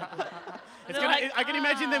 I can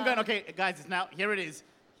imagine them going, okay, guys, here it is.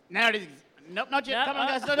 Now it is. Nope, not yet. Come on,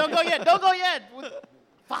 guys. No, don't go yet. Don't go yet.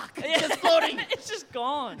 Fuck. It's just floating. It's just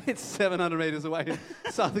gone. It's 700 metres away.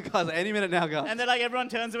 So the guys are any minute now, guys. And then everyone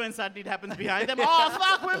turns away and suddenly it happens behind them. Oh,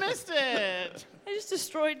 fuck, we missed it. They just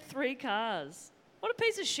destroyed 3 cars. What a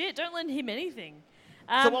piece of shit. Don't lend him anything.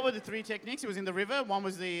 So what were the 3 techniques? It was in the river. One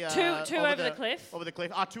was the... two over the cliff. Over the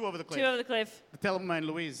cliff. 2 over the cliff. 2 over the cliff. The Thelma and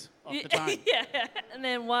Louise of the time. Yeah. And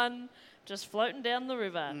then 1 just floating down the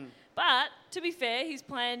river. But, to be fair, his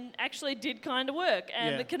plan actually did kind of work.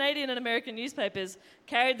 And the Canadian and American newspapers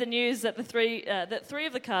carried the news that three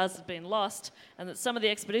of the cars had been lost and that some of the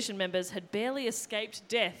expedition members had barely escaped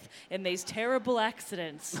death in these terrible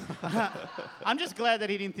accidents. I'm just glad that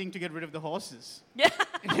he didn't think to get rid of the horses. Yeah.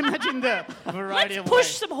 Imagine the variety Let's of push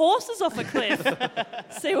ways. some horses off a cliff.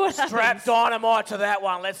 See what happens. Strap dynamite to that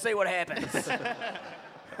one. Let's see what happens.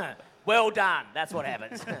 Well done. That's what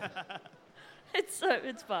happens.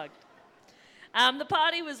 It's bugged. The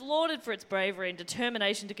party was lauded for its bravery and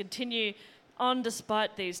determination to continue on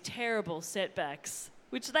despite these terrible setbacks,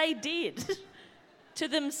 which they did to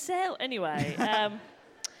themselves. Anyway,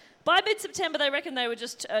 by mid-September, they reckon they were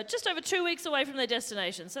just over 2 weeks away from their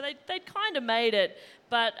destination, so they'd kind of made it.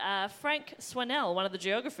 But Frank Swanell, one of the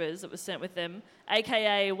geographers that was sent with them,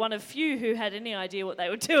 a.k.a. one of few who had any idea what they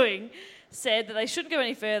were doing, said that they shouldn't go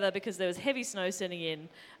any further because there was heavy snow setting in.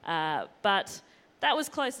 But that was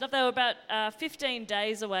close enough. They were about 15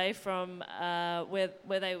 days away from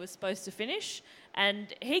where they were supposed to finish,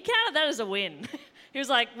 and he counted that as a win. He was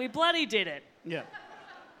like, "We bloody did it." Yeah.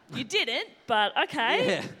 You didn't, but okay.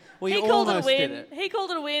 Yeah. Well, you he called it a almost win. did it. He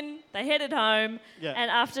called it a win. They headed home,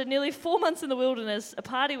 and after nearly 4 months in the wilderness, a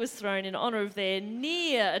party was thrown in honour of their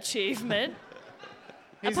near achievement.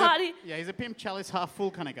 He's a pimp chalice half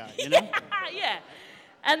full kind of guy, you know? Yeah.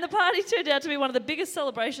 And the party turned out to be one of the biggest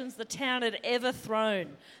celebrations the town had ever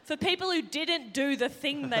thrown for people who didn't do the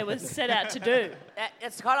thing they were set out to do.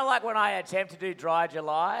 It's kind of like when I attempt to do Dry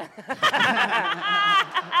July.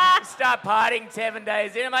 Start partying 7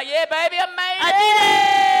 days in. I'm like, yeah, baby, I made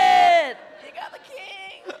it! You got the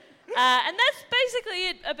king! And that's basically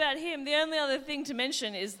it about him. The only other thing to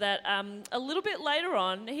mention is that a little bit later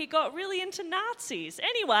on, he got really into Nazis.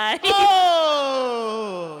 Anyway.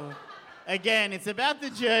 Oh! Again, it's about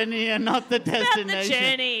the journey and not the destination. About the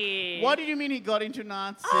journey. What do you mean he got into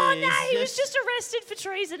Nazis? Oh, no, he was just arrested for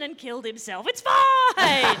treason and killed himself. It's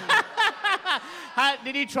fine.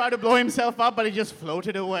 Did he try to blow himself up, but he just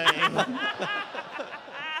floated away?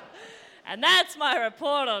 And that's my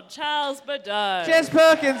report on Charles Badeau. Jess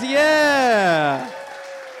Perkins, yeah!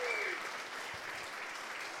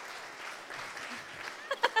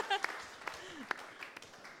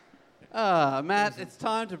 Matt, it's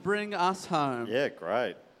time to bring us home. Yeah,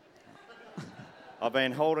 great. I've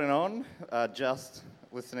been holding on, just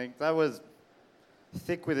listening. That was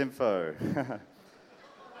thick with info.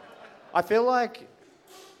 I feel like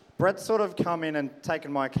Brett's sort of come in and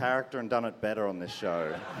taken my character and done it better on this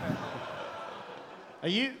show. Are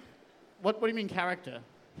you... What do you mean character?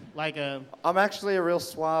 Like a... I'm actually a real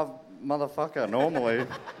suave motherfucker, normally.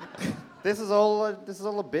 This is all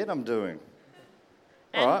a bit I'm doing.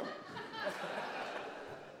 All right.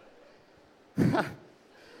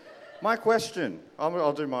 My question.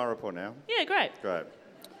 I'll do my report now. Yeah, great. Great.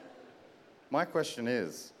 My question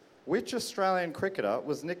is, which Australian cricketer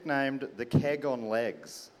was nicknamed the Keg on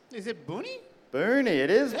Legs? Is it Booney? Booney, it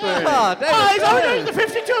is Booney. He's ordering the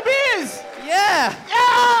 52 beers! Yeah!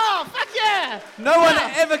 Yeah! Fuck yeah! No one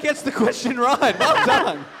ever gets the question right. Well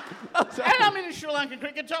done. And I'm in a Sri Lankan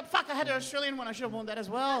cricket job. Fuck, I had an Australian one. I should have worn that as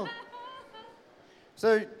well.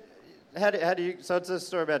 So, how do you... So it's a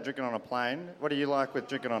story about drinking on a plane. What do you like with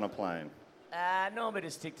drinking on a plane? Normally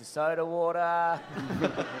just stick to soda water.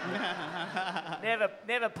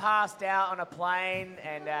 never passed out on a plane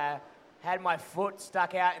and had my foot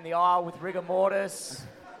stuck out in the aisle with rigor mortis.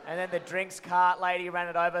 And then the drinks cart lady ran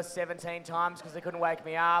it over 17 times because they couldn't wake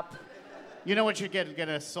me up. You know what you get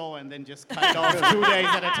a saw and then just cut it off 2 days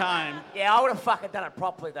at a time. Yeah, I would have fucking done it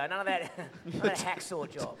properly though. None of that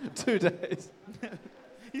hacksaw job. 2 days.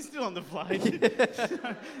 He's still on the flight.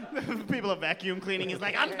 People are vacuum cleaning. He's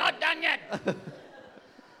like, I'm not done yet.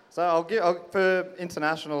 So I'll for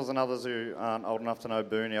internationals and others who aren't old enough to know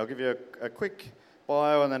Booney, I'll give you a quick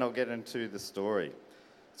bio and then I'll get into the story.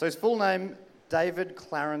 So his full name, David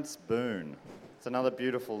Clarence Boone. It's another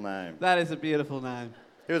beautiful name. That is a beautiful name.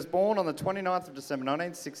 He was born on the 29th of December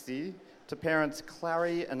 1960 to parents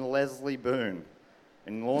Clary and Leslie Boone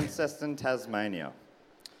in Launceston, Tasmania.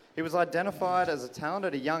 He was identified as a talent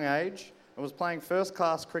at a young age and was playing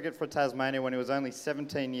first-class cricket for Tasmania when he was only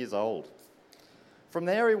 17 years old. From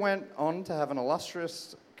there, he went on to have an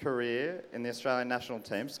illustrious career in the Australian national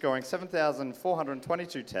team, scoring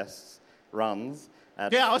 7,422 runs.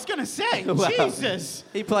 Yeah, I was going to say, Wow. Jesus.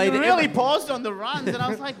 He played You really paused on the runs, and I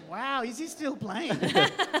was like, wow, is he still playing?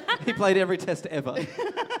 He played every test ever.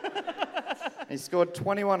 He scored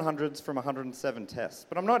 2100s from 107 tests.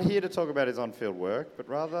 But I'm not here to talk about his on-field work, but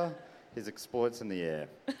rather his exploits in the air.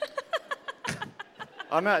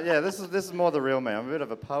 This is more the real me. I'm a bit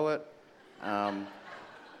of a poet,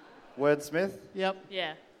 wordsmith. Yep.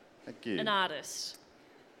 Yeah. Thank you. An artist.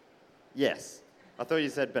 Yes. I thought you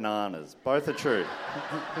said bananas. Both are true.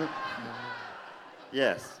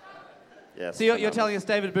 Yes. Yes. So you're telling us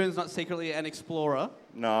David Boone's not secretly an explorer?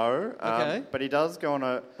 No. Okay. But he does go on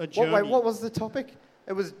a journey. Wait, what was the topic?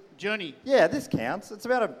 It was journey. Yeah, this counts. It's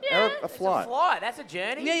about a flight. It's a flight. That's a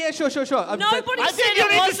journey. Yeah, sure. Nobody I said think you it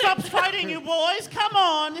need to wasn't. stop fighting, you boys. Come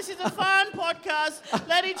on, this is a fun podcast.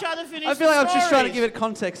 Let each other finish. I feel like the I'm just trying to stories. give it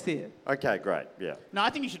context here. Okay, great. Yeah. No, I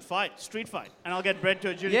think you should fight, street fight, and I'll get bread to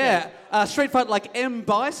adjudicate. Yeah, street fight like M.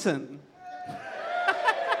 Bison.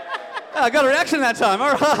 I got a reaction that time.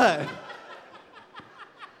 All right.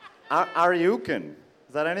 Ariukin.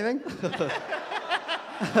 Is that anything?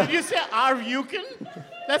 Did you say Aryukin?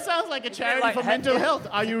 That sounds like a charity like for mental health.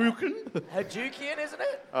 Aryukin? Hadouken, isn't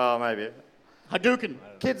it? Oh, maybe. Hadouken.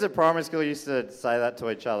 Kids at primary school used to say that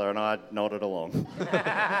to each other, and I nodded along.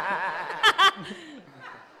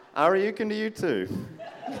 Ariukin to you too.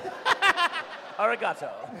 Arigato.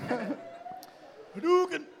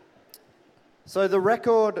 Hadouken. So the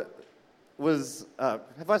record was...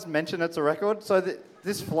 have I mentioned it's a record? So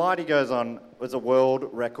this flight he goes on was a world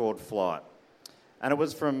record flight. And it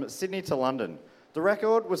was from Sydney to London. The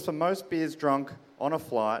record was for most beers drunk on a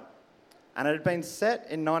flight, and it had been set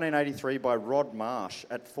in 1983 by Rod Marsh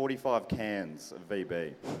at 45 cans of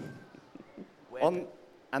VB.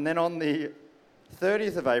 And then on the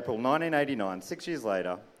 30th of April 1989, 6 years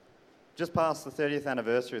later, just past the 30th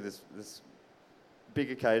anniversary of this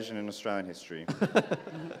big occasion in Australian history,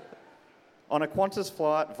 on a Qantas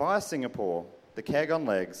flight via Singapore, the keg on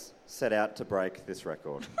legs set out to break this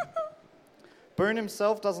record. Boone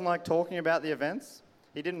himself doesn't like talking about the events.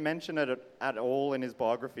 He didn't mention it at all in his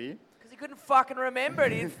biography. Because he couldn't fucking remember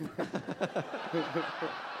it.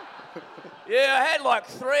 Yeah, I had like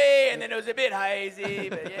 3, and then it was a bit hazy,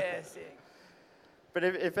 but yeah, sick. But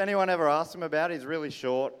if anyone ever asked him about it, he's really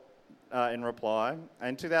short in reply.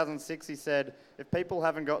 In 2006, he said, if people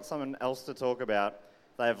haven't got something else to talk about,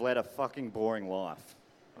 they have led a fucking boring life.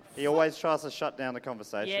 He always tries to shut down the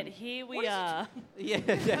conversation. Yet here we are.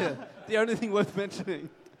 Yeah. The only thing worth mentioning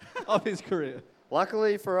of his career.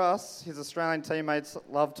 Luckily for us, his Australian teammates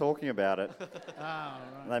love talking about it. Right.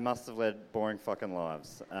 They must have led boring fucking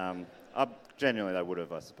lives. Genuinely, they would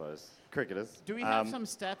have, I suppose. Cricketers. Do we have some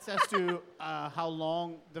stats as to how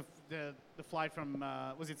long the flight from,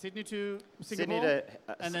 was it Sydney to Singapore? Sydney to...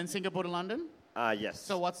 and then Singapore to London? Yes.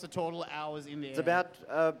 So what's the total hours in the air? It's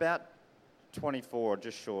about 24,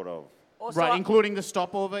 just short of. Also, Right, including the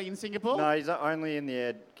stopover in Singapore? No, he's only in the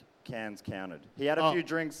air cans counted. He had a few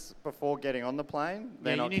drinks before getting on the plane.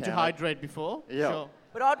 They're Yeah, you not need to counted. hydrate before. Yeah. Sure.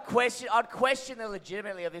 But I'd question the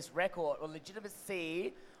legitimacy of this record, or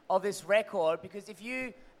legitimacy of this record, because if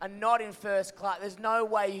you are not in first class, there's no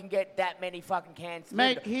way you can get that many fucking cans.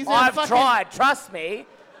 Mate, he's I've tried. Trust me.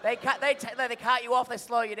 They cut you off. They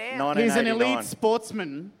slow you down. He's an 1989. elite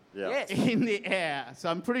sportsman Yes. in the air, so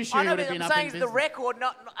I'm pretty sure I he know, would have but been I'm up in saying is the business. record,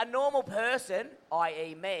 not a normal person,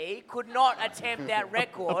 i.e. me, could not attempt that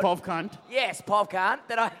record. A pov cunt. Yes, pov can't.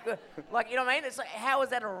 That I, like, you know what I mean? It's like, how is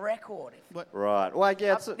that a record? Right. Well,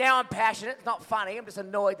 yeah, Now I'm passionate. It's not funny. I'm just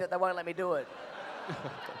annoyed that they won't let me do it.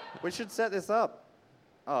 we should set this up.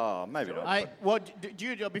 Oh, maybe not. Do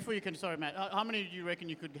you, before you can, sorry, Matt, how many do you reckon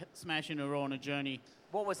you could smash in a row on a journey?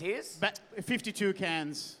 What was his? 52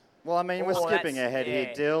 cans. Well, I mean, we're skipping ahead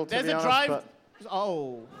here, Dill, to There's be a honest. drive.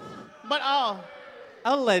 But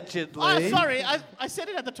Allegedly. Oh, sorry, I said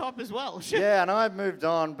it at the top as well. Shit. yeah, and I've moved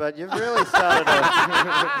on, but you've really started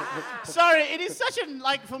off. Sorry, it is such a,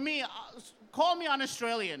 like, for me, call me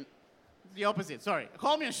un-Australian. The opposite, sorry.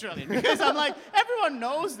 Call me Australian. Because I'm like, everyone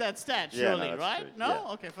knows that stat, Yeah, no, surely, that's right? true. No?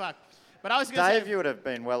 Yeah. Okay, fuck. But I was going to Dave, say... you would have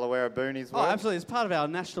been well aware of Booney's Oh, work. absolutely. It's part of our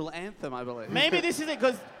national anthem, I believe. Maybe this is it,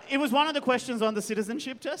 because it was one of the questions on the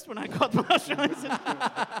citizenship test when I got my Australian citizenship.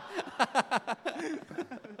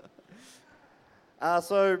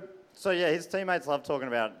 So yeah, his teammates love talking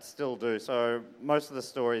about it, still do. So most of the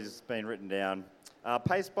story's been written down.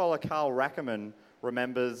 Pace bowler Carl Rackerman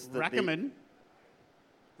remembers that Rackerman?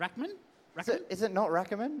 Rackman? Is it not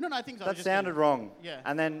Rackerman? No, I think so. That sounded wrong. Yeah.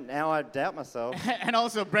 And then now I doubt myself. And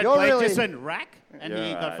also Brett You're Blake really- just went rack, and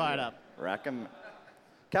he got fired up. Rackerman.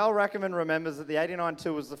 Carl Rackerman remembers that the 89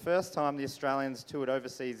 tour was the first time the Australians toured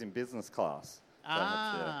overseas in business class. So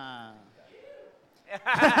much,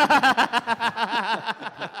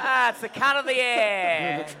 It's the cunt of the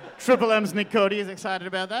air. Triple M's Nick Cody is excited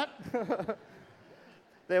about that.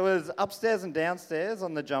 There was upstairs and downstairs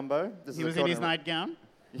on the jumbo. He was in his nightgown.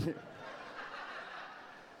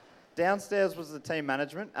 Downstairs was the team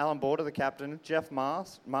management, Alan Border, the captain, Jeff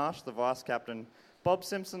Marsh, the vice-captain, Bob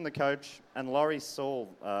Simpson, the coach, and Laurie Saul,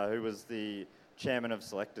 who was the chairman of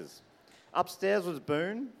selectors. Upstairs was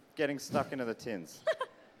Boone, getting stuck into the tins.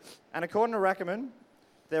 And according to Rackerman,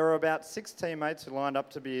 there were about 6 teammates who lined up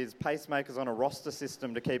to be his pacemakers on a roster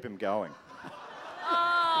system to keep him going.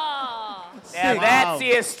 Oh. Now that's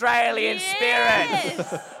the Australian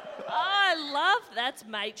spirit. I love that's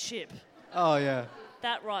mateship. Oh, yeah.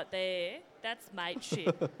 That right there, that's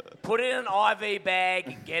mateship. Put it in an IV bag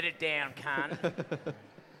and get it down, cunt.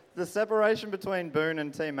 The separation between Boone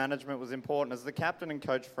and team management was important as the captain and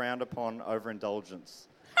coach frowned upon overindulgence.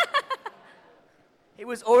 He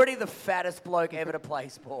was already the fattest bloke ever to play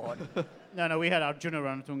sport. No, we had Arjuna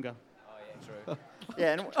Ranatunga. Oh, yeah, true.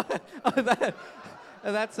 Yeah,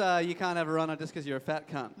 And that's you can't have a runner just because you're a fat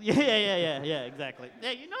cunt. Yeah, exactly. Yeah,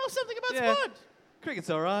 you know something about sport. Cricket's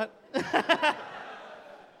all right.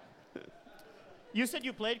 You said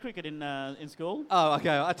you played cricket in school. Oh,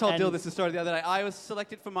 okay. I told And- Dill this story the other day. I was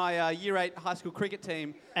selected for my Year 8 high school cricket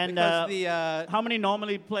team. And because how many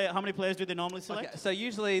players do they normally select? Okay, so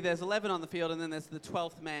usually there's 11 on the field, and then there's the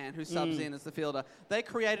 12th man who subs in as the fielder. They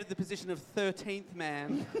created the position of 13th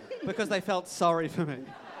man because they felt sorry for me.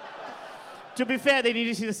 To be fair, they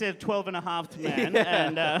needed to say 12 and a half man. Yeah.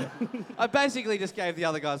 And I basically just gave the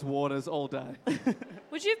other guys waters all day.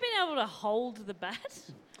 Would you have been able to hold the bat?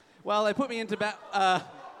 Well, they put me into bat.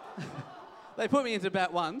 They put me into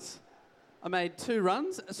bat once. I made 2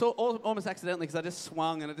 runs, almost accidentally because I just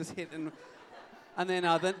swung and it just hit, and then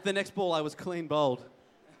the next ball I was clean bowled,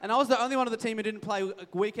 and I was the only one of the team who didn't play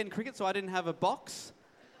weekend cricket, so I didn't have a box.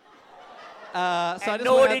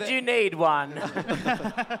 Nor did you need one.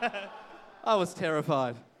 I was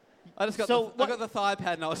terrified. I just got I got the thigh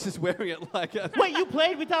pad and I was just wearing it like a... Wait, you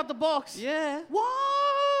played without the box? Yeah.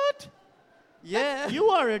 What? Yeah. You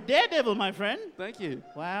are a daredevil, my friend. Thank you.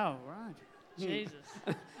 Wow, right. Jesus.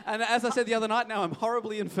 And as I said the other night, now I'm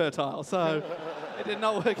horribly infertile, so it did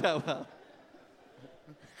not work out well.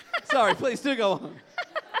 Sorry, please do go on.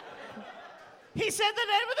 He said the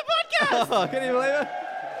name of the podcast! Oh, can you believe it?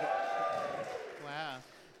 Wow.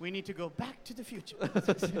 We need to go back to the future.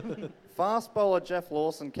 Fast bowler Jeff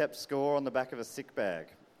Lawson kept score on the back of a sick bag.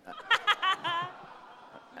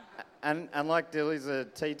 and like Dill, he's a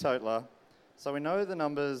teetotaler, so we know the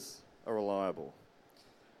numbers are reliable.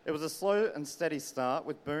 It was a slow and steady start,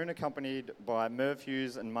 with Boone accompanied by Merv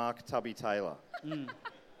Hughes and Mark Tubby Taylor.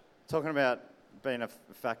 Talking about being a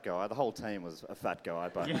fat guy, the whole team was a fat guy,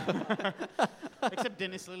 but... Except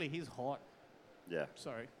Dennis Lilly, he's hot. Yeah.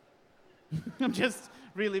 Sorry. I'm just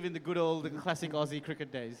reliving the good old and classic Aussie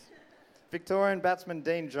cricket days. Victorian batsman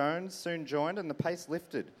Dean Jones soon joined and the pace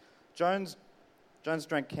lifted. Jones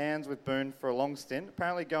drank cans with Boone for a long stint,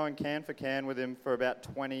 apparently going can for can with him for about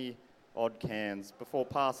 20 odd cans before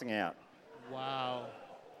passing out. Wow.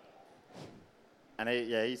 And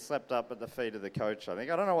he slept up at the feet of the coach, I think.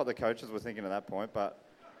 I don't know what the coaches were thinking at that point, but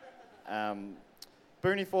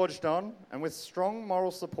Booney forged on, and with strong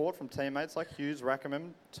moral support from teammates like Hughes,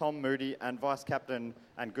 Rackerman, Tom Moody, and vice-captain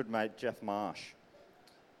and good mate Jeff Marsh.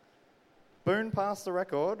 Boone passed the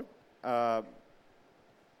record. All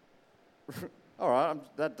right,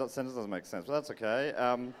 that sentence doesn't make sense, but that's okay.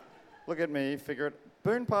 Look at me, figure it.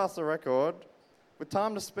 Boone passed the record with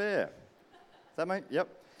time to spare. Does that make... Yep.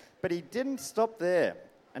 But he didn't stop there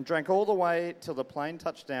and drank all the way till the plane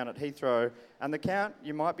touched down at Heathrow, and the count,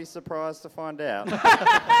 you might be surprised to find out,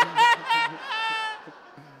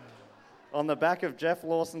 on the back of Jeff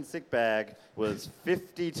Lawson's sick bag was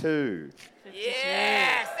 52.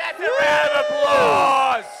 Yes, that's a round of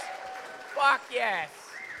applause. Fuck yes.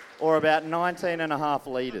 Or about 19 and a half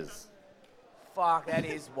litres. Fuck, that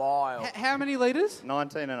is wild. How many litres?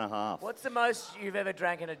 19 and a half. What's the most you've ever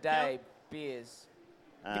drank in a day? Beers.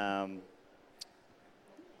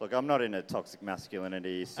 Look, I'm not into toxic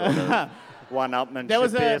masculinity sort of one-upmanship There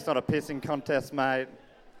was beer. It's not a pissing contest, mate.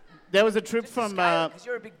 There was a trip from... Because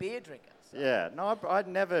you're a big beer drinker. So. Yeah, no, I'd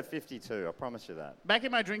never 52, I promise you that. Back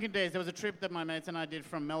in my drinking days, there was a trip that my mates and I did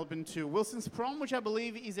from Melbourne to Wilson's Prom, which I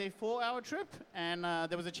believe is a 4-hour trip. And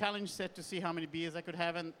there was a challenge set to see how many beers I could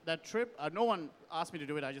have in that trip. No one asked me to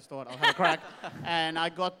do it. I just thought I'll have a crack. And I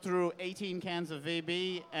got through 18 cans of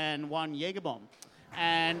VB and 1 Jaeger bomb.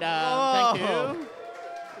 And thank you.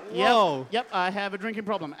 Whoa. Yep, I have a drinking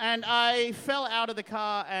problem. And I fell out of the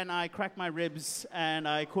car and I cracked my ribs and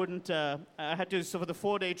I couldn't, I had to, so for the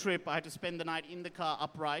 4-day trip, I had to spend the night in the car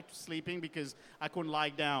upright, sleeping because I couldn't lie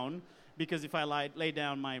down. because if I lay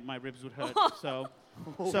down, my ribs would hurt.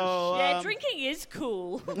 Yeah, drinking is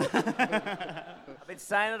cool. I've been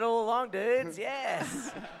saying it all along, dudes.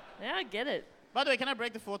 Yes. Yeah, I get it. By the way, can I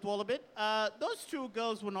break the fourth wall a bit? Those two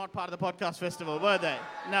girls were not part of the podcast festival, were they?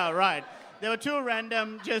 No, right. There were two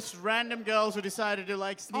random girls who decided to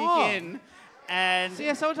like sneak in, and So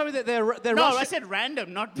yeah, someone told me that they're no, Russian. I said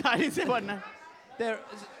random, not I didn't say what.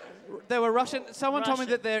 They were Russian. Someone told me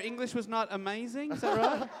that their English was not amazing. Is that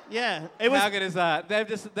right? Yeah, it was. How good is that? They've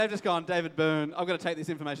just gone, David Byrne. I've got to take this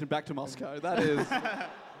information back to Moscow. That is.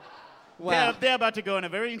 Wow. They're about to go on a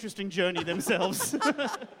very interesting journey themselves.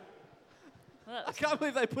 I can't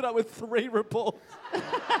believe they put up with 3 reports. 3.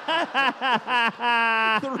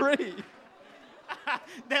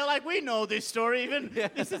 They're like, we know this story. Even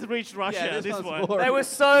this has reached Russia. Yeah, this one's one. boring. They were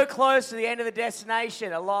so close to the end of the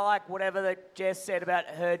destination, a lot like whatever that Jess said about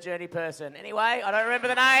her journey person. Anyway, I don't remember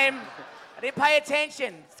the name. I didn't pay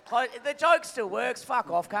attention. It's close. The joke still works. Fuck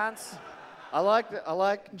off, cunts. I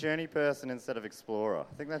like journey person instead of explorer.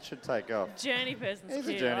 I think that should take off. Journey person's He's a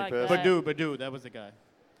cute. journey I like person. that. Badu, that was the guy.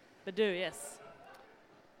 Badu, yes.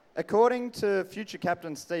 According to future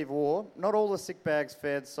captain Steve Waugh, not all the sick bags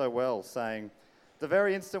fared so well, saying, "The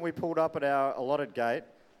very instant we pulled up at our allotted gate,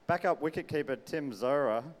 backup wicketkeeper Tim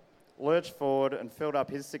Zohra lurched forward and filled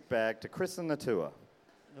up his sick bag to christen the tour."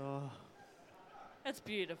 Oh. That's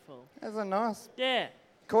beautiful. Isn't that nice? Yeah.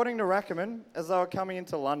 According to Rackerman, as they were coming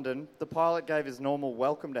into London, the pilot gave his normal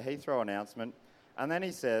welcome to Heathrow announcement, and then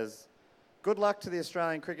he says, "Good luck to the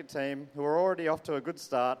Australian cricket team, who are already off to a good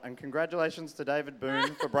start, and congratulations to David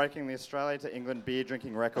Boone for breaking the Australia to England beer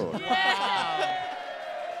drinking record."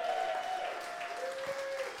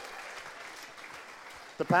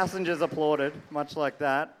 The passengers applauded, much like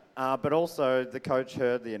that, but also the coach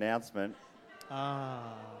heard the announcement.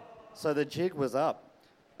 So the jig was up.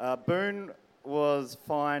 Boone was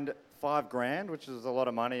fined $5,000, which is a lot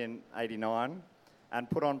of money in '89, and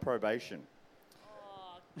put on probation.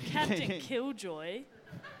 Captain Killjoy.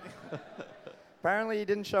 Apparently, he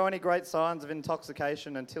didn't show any great signs of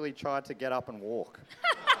intoxication until he tried to get up and walk.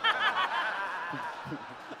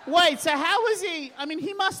 Wait, so how was he? I mean,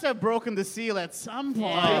 he must have broken the seal at some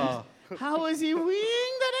point. Yeah. How was he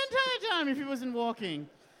weeing that entire time if he wasn't walking?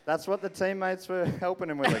 That's what the teammates were helping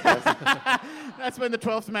him with, I guess. That's when the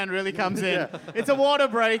 12th man really comes in. Yeah. It's a water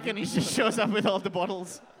break and he just shows up with all the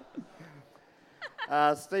bottles.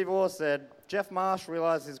 Steve Orr said, "Jeff Marsh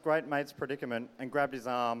realised his great mate's predicament and grabbed his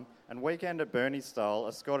arm and weekend at Bernie style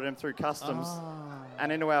escorted him through customs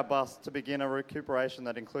and into our bus to begin a recuperation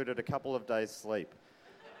that included a couple of days' sleep.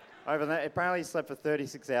 Over that, apparently he slept for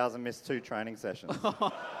 36 hours and missed 2 training sessions."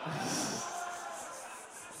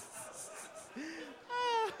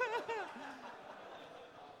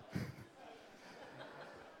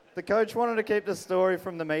 The coach wanted to keep the story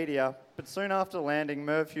from the media, but soon after landing,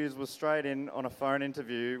 Merv Hughes was straight in on a phone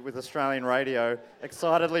interview with Australian radio,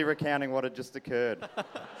 excitedly recounting what had just occurred.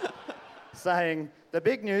 Saying, "The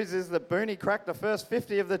big news is that Booney cracked the first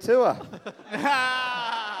 50 of the tour."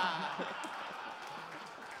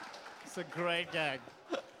 It's a great gag.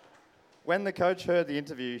 When the coach heard the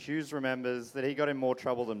interview, Hughes remembers that he got in more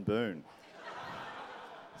trouble than Boone.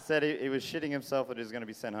 Said he was shitting himself that he was going to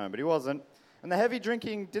be sent home, but he wasn't. And the heavy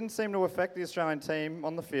drinking didn't seem to affect the Australian team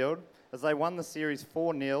on the field as they won the series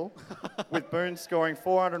 4-0, with Boone scoring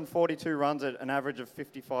 442 runs at an average of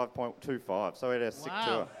 55.25. So he had a sick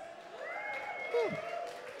tour.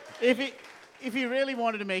 If he really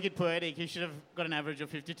wanted to make it poetic, he should have got an average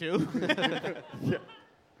of 52. Yeah.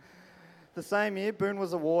 The same year, Boone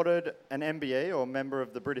was awarded an MBE, or Member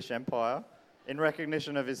of the British Empire, in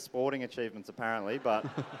recognition of his sporting achievements, apparently, but...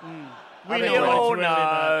 We all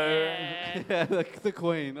know. Yeah, the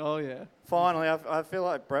Queen. Oh, yeah. Finally, I feel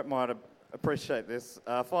like Brett might appreciate this.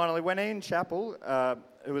 Finally, when Ian Chappell,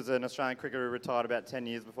 who was an Australian cricketer who retired about 10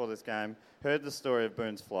 years before this game, heard the story of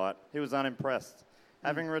Boone's flight, he was unimpressed.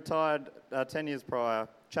 Having retired 10 years prior,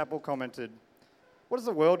 Chappell commented, "What is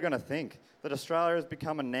the world going to think? That Australia has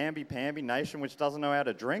become a namby-pamby nation which doesn't know how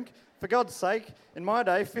to drink? For God's sake, in my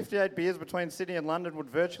day, 58 beers between Sydney and London would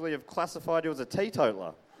virtually have classified you as a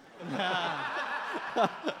teetotaler."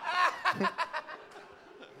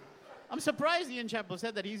 I'm surprised Ian Chappell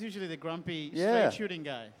said that. He's usually the grumpy, Yeah. straight shooting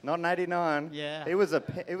guy. Not in '89. Yeah. He was a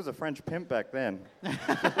French pimp back then.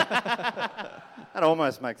 That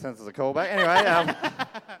almost makes sense as a callback. Anyway,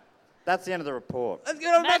 that's the end of the report. Let's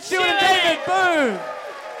get on Matt Matt Stewart and David Boone.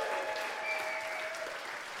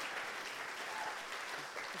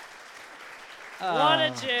 What a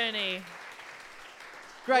journey.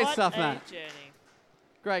 Great What stuff, a Matt. journey.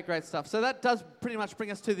 Great stuff. So that does pretty much bring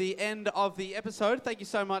us to the end of the episode. Thank you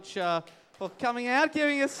so much for coming out,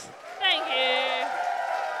 giving us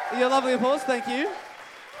Your lovely applause. Thank you.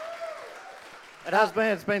 It has been.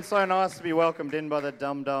 It's been so nice to be welcomed in by the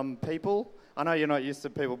Dum people. I know you're not used to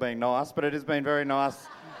people being nice, but it has been very nice.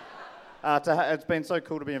 It's been so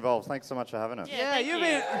cool to be involved. Thanks so much for having us. Yeah, you've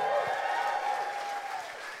been...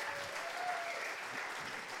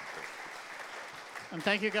 And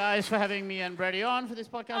thank you guys for having me and Brady on for this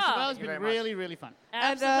podcast as well. It's been really, really fun.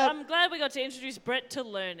 Absolutely. I'm glad we got to introduce Brett to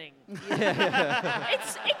learning. It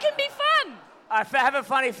can be fun. I have a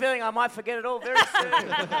funny feeling I might forget it all very soon.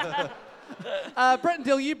 Brett and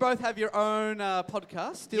Dill, you both have your own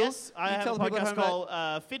podcast. Dill, Yes, I have a podcast called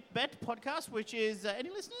FitBet Podcast, which is... any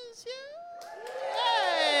listeners here?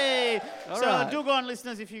 Yay! Do go on,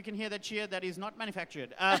 listeners, if you can hear that cheer. That is not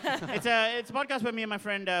manufactured. It's a podcast where me and my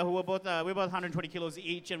friend, who were both 120 kilos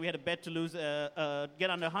each, and we had a bet to lose, get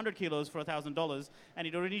under 100 kilos for $1,000. And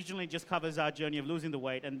it originally just covers our journey of losing the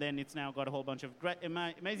weight, and then it's now got a whole bunch of great,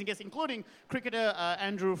 amazing guests, including cricketer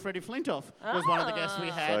Andrew Freddie Flintoff was one of the guests we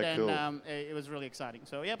had, and it was really exciting.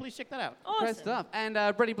 So yeah, please check that out. Awesome. Great stuff. And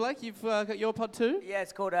Brady Blake, you've got your pod too? Yeah,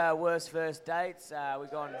 it's called Worst First Dates.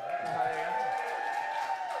 We've gone...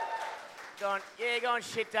 Go on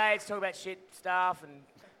shit dates, talk about shit stuff, and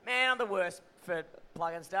man, I'm the worst for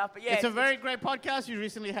plugging stuff. But yeah, it's a very great podcast. You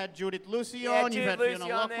recently had Judith Lucy on. Judith You've had Lucy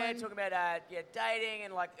Fiona on Loughlin. there, talking about dating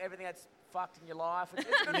and like everything that's fucked in your life. It's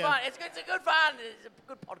good fun. It's good fun. It's a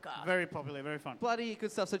good podcast. Very popular, very fun. Bloody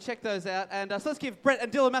good stuff. So check those out. And so let's give Brett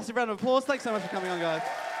and Dill a massive round of applause. Thanks so much for coming on, guys.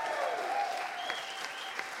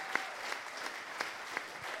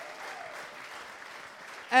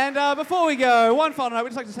 And before we go, one final note,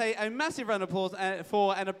 we'd just like to say a massive round of applause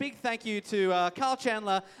and a big thank you to Carl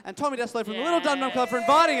Chandler and Tommy Deslow from the Little Dum Dum Club for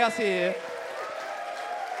inviting us here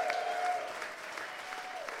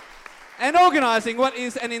and organising what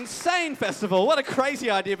is an insane festival. What a crazy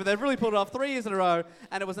idea, but they've really pulled it off 3 years in a row,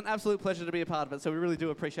 and it was an absolute pleasure to be a part of it. So we really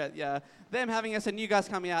do appreciate them having us and you guys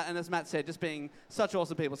coming out, and as Matt said, just being such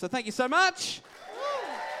awesome people. So thank you so much.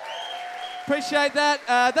 Appreciate that.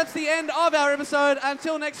 That's the end of our episode.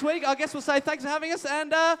 Until next week, I guess we'll say thanks for having us and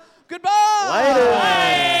goodbye.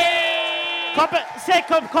 Later. Say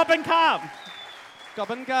cop and carb. Cop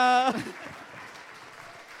and carb.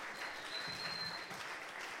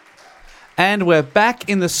 And we're back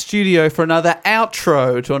in the studio for another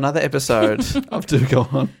outro to another episode of Do Go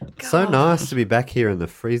On. So nice to be back here in the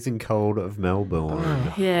freezing cold of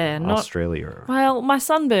Melbourne, Australia. Well, my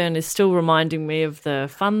sunburn is still reminding me of the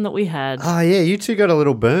fun that we had. Oh, yeah, you two got a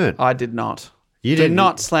little burnt. I did not. You did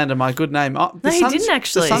not slander my good name. No, he didn't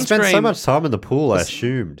actually. You spent so much time in the pool, I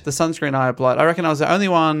assumed. The sunscreen I applied. I reckon I was the only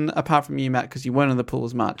one, apart from you, Matt, because you weren't in the pool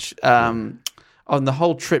as much, on the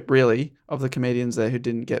whole trip, really, of the comedians there who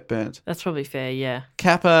didn't get burnt. That's probably fair, yeah.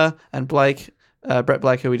 Kappa and Blake, Brett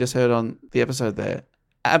Blake, who we just heard on the episode there,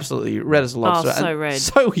 absolutely red as a lobster. Oh, so red.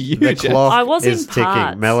 So huge. The clock I was is in ticking.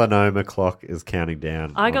 parts. Melanoma clock is counting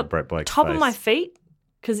down. I on got Brett Blake's top face. of my feet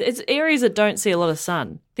because it's areas that don't see a lot of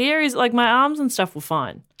sun. The areas like my arms and stuff were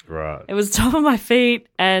fine. Right. It was top of my feet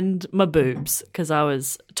and my boobs because I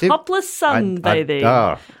was topless sunbathing.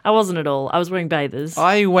 I wasn't at all. I was wearing bathers.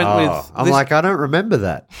 I went with... I'm like, I don't remember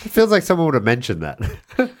that. It feels like someone would have mentioned that.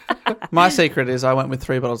 My secret is I went with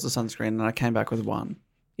 3 bottles of sunscreen and I came back with 1.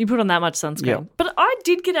 You put on that much sunscreen? Yep. But I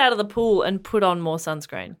did get out of the pool and put on more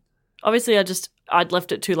sunscreen. Obviously, I'd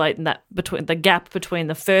left it too late in that the gap between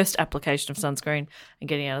the first application of sunscreen and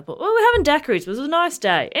getting out of the pool. Well, we're having daiquiris. It was a nice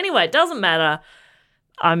day. Anyway, it doesn't matter.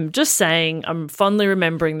 I'm just saying I'm fondly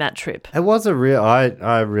remembering that trip. It was a real...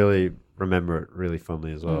 I really remember it really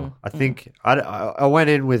fondly as well. I think I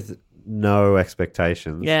went in with no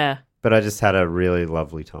expectations. Yeah. But I just had a really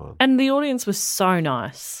lovely time. And the audience was so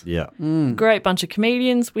nice. Yeah. Great bunch of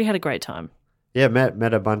comedians. We had a great time. Yeah,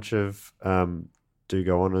 met a bunch of Do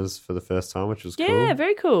Go Oners for the first time, which was cool. Yeah,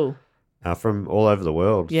 very cool. From all over the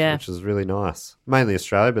world, which was really nice. Mainly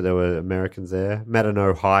Australia, but there were Americans there. Met an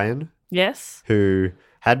Ohioan. Yes. Who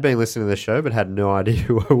had been listening to the show but had no idea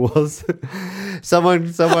who I was.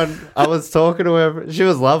 someone I was talking to her. She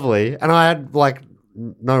was lovely. And I had like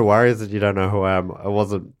no worries that you don't know who I am. I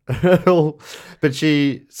wasn't at all. But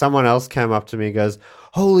someone else came up to me and goes,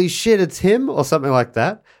 "Holy shit, it's him," or something like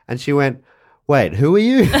that. And she went, "Wait, who are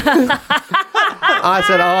you?" I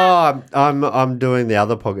said, "Oh, I'm doing the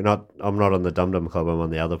other podcast. I'm not on the Dum Dum Club. I'm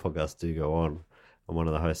on the other podcast, Do Go On. I'm one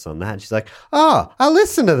of the hosts on that." And she's like, "Oh, I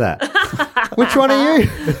listen to that. Which one are you?"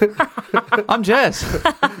 I'm Jess.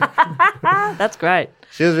 That's great.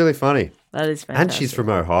 She was really funny. That is fantastic. And she's from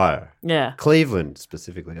Ohio. Yeah. Cleveland,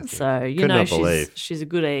 specifically, I think. So, Could not believe. she's a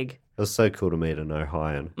good egg. It was so cool to meet an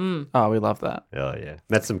Ohioan. Oh, we love that. Oh, yeah.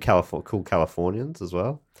 Met some cool Californians as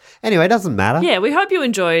well. Anyway, it doesn't matter. Yeah, we hope you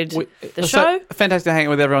enjoyed the show. Fantastic to hang out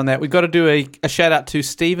with everyone there. We've got to do a shout out to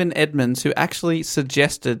Stephen Edmonds, who actually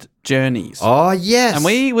suggested Journeys. Oh, yes. And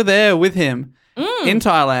we were there with him in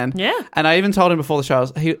Thailand. Yeah. And I even told him before the show,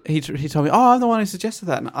 he told me, I'm the one who suggested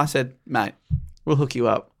that. And I said, mate, we'll hook you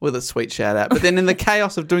up with a sweet shout out. But then in the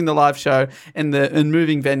chaos of doing the live show and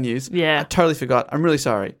moving venues, I totally forgot. I'm really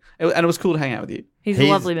sorry. And it was cool to hang out with you. He's a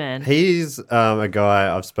lovely man. He's a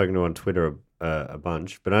guy I've spoken to on Twitter a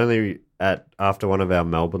bunch, but only after one of our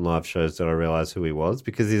Melbourne live shows did I realise who he was,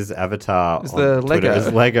 because his avatar It's on the Twitter Lego.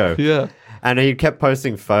 is Lego. Yeah. And he kept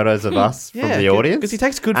posting photos of us from the audience. Because he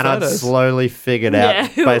takes good and photos. I'd slowly figured out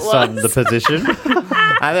who based it on was. the position.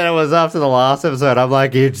 And then it was after the last episode, I'm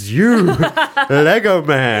like, it's you, Lego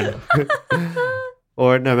man.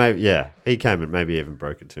 Or no, maybe, he came and maybe even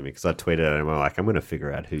broke it to me, because I tweeted at him, I'm like, I'm going to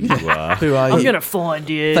figure out who you are. Who are you? I'm going to find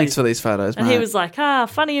you. Thanks for these photos, And mate. he was like,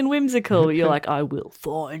 funny and whimsical. You're like, I will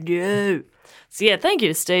find you. So, yeah, thank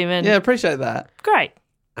you, Stephen. Yeah, appreciate that. Great.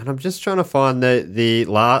 And I'm just trying to find the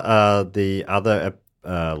other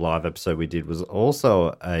live episode we did was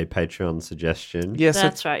also a Patreon suggestion. Yes,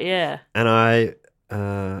 That's right, yeah. And I've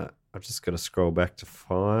just got to scroll back to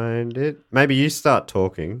find it. Maybe you start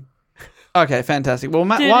talking. Okay, fantastic. Well,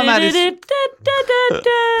 while Matt is... I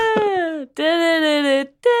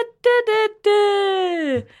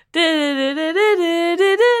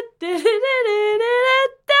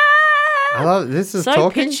love this is So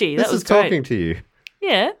talking. pitchy. This That was is talking great. to you.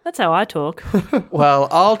 Yeah, that's how I talk. Well,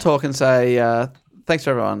 I'll talk and say thanks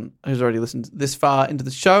to everyone who's already listened this far into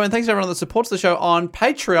the show, and thanks to everyone that supports the show on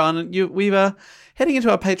Patreon. We were heading into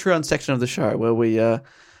our Patreon section of the show where we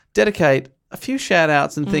dedicate a few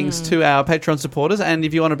shout-outs and things to our Patreon supporters, and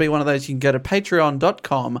if you want to be one of those, you can go to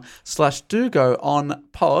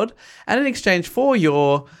patreon.com/dogoonpod, and in exchange for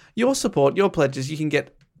your support, your pledges, you can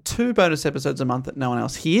get 2 bonus episodes a month that no one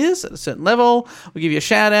else hears at a certain level. We give you a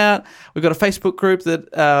shout out. We've got a Facebook group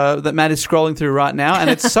that Matt is scrolling through right now, and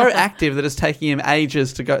it's so active that it's taking him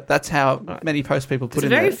ages to go. That's how many posts people put It's a in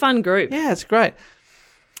very there. fun group. Yeah, it's great.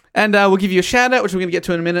 And we'll give you a shout out, which we're going to get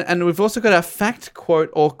to in a minute. And we've also got our fact, quote,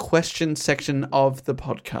 or question section of the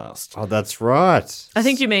podcast. Oh, that's right. I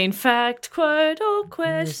think you mean fact, quote, or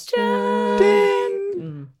question.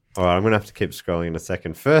 All right, I'm going to have to keep scrolling in a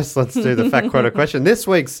second. First, let's do the fact, quote, or question. This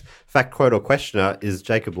week's fact, quote, or questioner is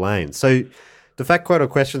Jacob Lane. So the fact, quote, or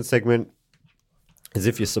question segment is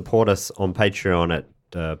if you support us on Patreon at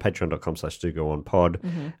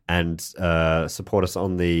patreon.com/dogoonpod and support us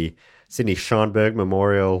on the Sydney Scheinberg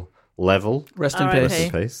Memorial level. Rest in R.I.P. peace. Rest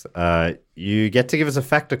in peace. You get to give us a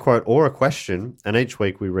fact, a quote, or a question, and each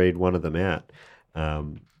week we read one of them out.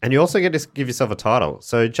 And you also get to give yourself a title.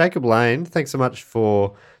 So Jacob Lane, thanks so much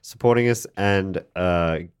for supporting us and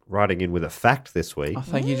writing in with a fact this week. Oh,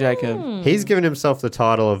 thank you, Jacob. He's given himself the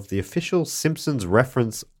title of the official Simpsons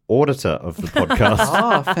reference auditor of the podcast.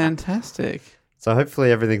 Oh, fantastic. So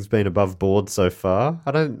hopefully everything's been above board so far.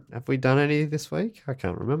 Have we done any this week? I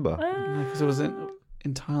can't remember. Because it was in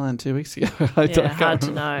Thailand 2 weeks ago. Yeah, hard to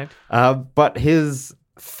know. But his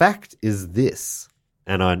fact is this,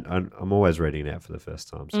 and I'm always reading it out for the first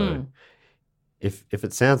time. So if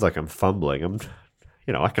it sounds like I'm fumbling,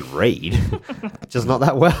 I can read, just not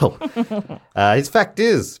that well. His fact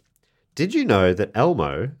is, did you know that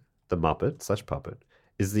Elmo, the Muppet/puppet,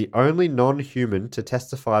 is the only non-human to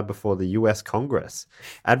testify before the US Congress,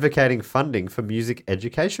 advocating funding for music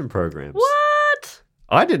education programs? What?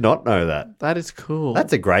 I did not know that. That is cool.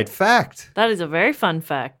 That's a great fact. That is a very fun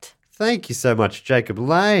fact. Thank you so much, Jacob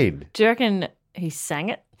Lane. Do you reckon he sang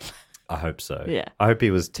it? I hope so. Yeah. I hope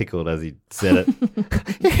he was tickled as he said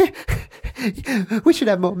it. We should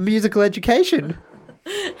have more musical education.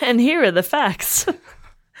 And here are the facts.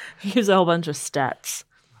 Here's a whole bunch of stats.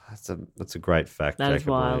 That's a great fact, That is Jacob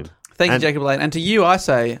wild. Lane. Thank you, Jacob Lane. And to you, I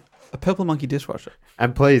say a Purple Monkey dishwasher.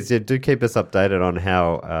 And please, do keep us updated on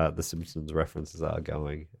how the Simpsons references are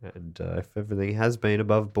going, and if everything has been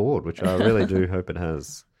above board, which I really do hope it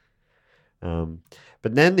has.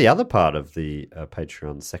 But then the other part of the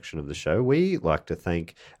Patreon section of the show, we like to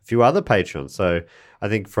thank a few other patrons. So I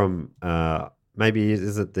think from maybe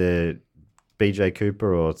is it the BJ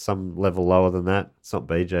Cooper or some level lower than that? It's not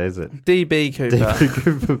BJ, is it? DB Cooper. DB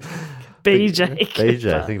Cooper. BJ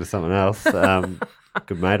BJ, I think it's something else.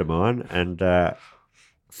 Good mate of mine, and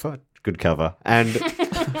good cover. And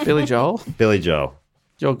Billy Joel. Billy Joel.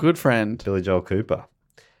 Your good friend. Billy Joel Cooper.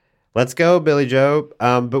 Let's go, Billy Joe.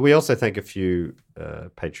 But we also thank a few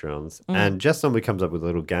Patreons. And just normally comes up with a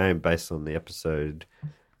little game based on the episode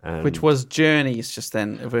And Which was Journeys just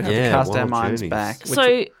then, if we have to cast our Wild minds Journeys. back. Which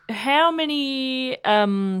So how many,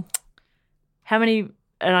 and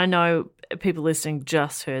I know people listening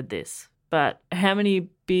just heard this, but how many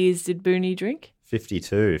beers did Booney drink?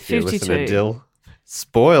 52, if you listen to 52. Dill.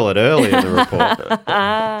 Spoil it early in the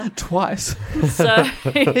report. Twice. So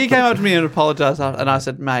He came up to me and apologised, and I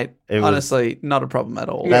said, mate, It was- honestly, not a problem at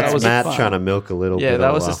all. That's That was Matt fun. trying to milk a little bit. Yeah, that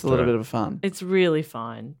of was just a little laughter. bit of fun. it's really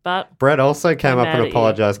fine, but Brett also came I'm up mad and at you.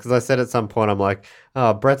 apologised because I said at some point, I'm like,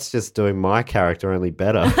 oh, Brett's just doing my character only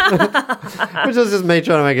better. Which was just me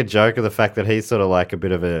trying to make a joke of the fact that he's sort of like a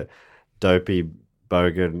bit of a dopey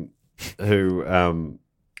bogan who,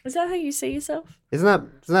 is that how you see yourself? isn't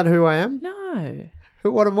that who I am? No.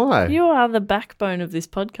 What am I? You are the backbone of this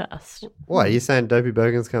podcast. What, are you saying dopey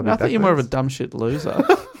bogans can't be I thought you're more of a backbench? dumb shit loser.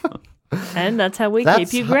 And that's how we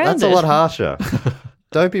keep you grounded. That's a lot harsher.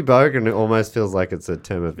 Dopey bogan almost feels like it's a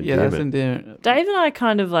term of yeah, that's endearment. endearing. Dave and I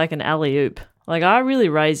kind of like an alley-oop. Like, I really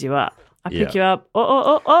raise you up. I pick you Yeah.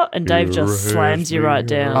 up, and Dave just slams you right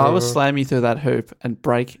down. I will slam you through that hoop and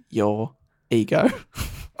break your ego.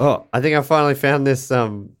 Oh, I think I finally found this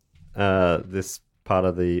this part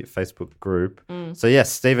of the Facebook group. So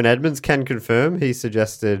yes, Stephen Edmonds can confirm. He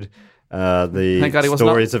suggested the Thank God he was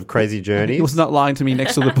stories not- of crazy journeys. He was not lying to me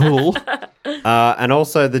next to the pool. And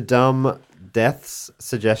also the dumb deaths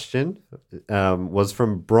suggestion was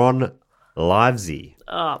from Bron Livesey.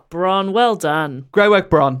 Oh, Bron, well done. Great work,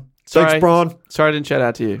 Bron. Sorry, Thanks, Bron. Sorry I didn't shout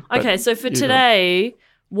out to you. but Okay, so for you today,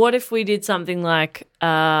 what if we did something like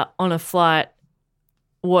on a flight,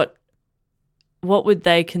 what would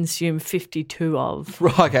they consume 52 of?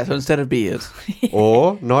 Right, okay, so instead of beers.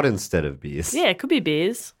 Or not instead of beers. Yeah, it could be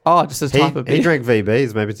beers. Oh, just a type of beer. He drank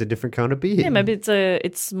VBs. Maybe it's a different kind of beer. Yeah, maybe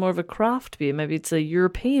it's more of a craft beer. Maybe it's a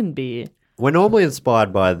European beer. We're normally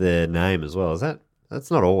inspired by their name as well. Is that? That's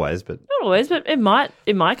not always, but Not always, but it might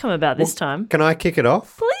come about this time. can I kick it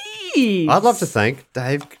off? Please. I'd love to thank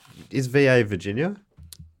Dave. Is VA Virginia?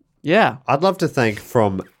 Yeah. I'd love to thank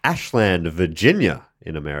from Ashland, Virginia,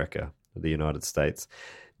 in America, the United States,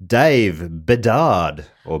 Dave Bedard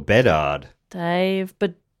or Bedard. Dave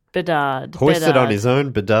Bedard. Hoisted Bedard. on his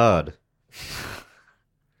own Bedard.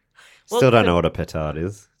 What Still don't could- know what a petard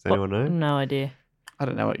is. Does anyone know? No idea. I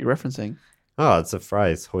don't know what you're referencing. Oh, it's a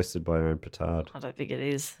phrase, hoisted by your own petard. I don't think it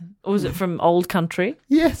is. Or was it from Old Country?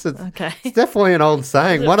 Yes, it's, Okay. it's definitely an old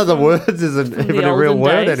saying. One of the words isn't from the even a real olden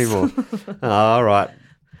word days? anymore. Oh, all right.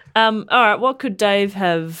 All right. What could Dave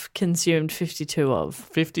have consumed 52 of?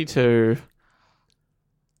 52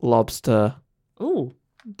 lobster Ooh,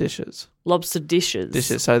 dishes. lobster dishes.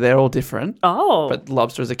 Dishes, so they're all different. Oh. But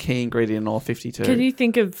lobster is a key ingredient in all 52. Can you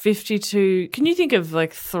think of 52? Can you think of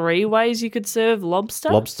like 3 ways you could serve lobster?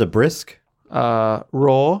 Lobster brisk.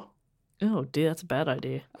 Raw, Oh dear, that's a bad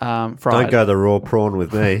idea. fried. Don't go the raw prawn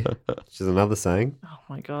with me, which is another saying. Oh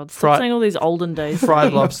my god! Stop Fried- saying all these olden days.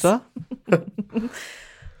 Fried things. lobster.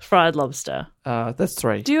 Fried lobster. That's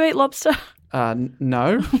 3. Do you eat lobster?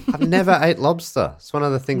 No. I've never ate lobster. It's one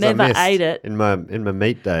of the things Never I missed ate it. in my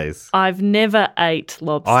meat days. I've never ate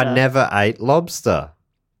lobster. I never ate lobster.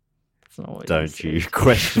 That's not what Don't said. you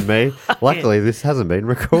question me. Luckily, this hasn't been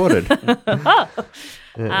recorded.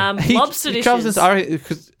 Lobster He travels dishes.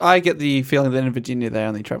 because I get the feeling that in Virginia they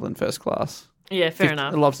only travel in first class. Yeah, fair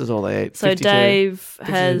enough. Lobster's all they eat. So 52. Dave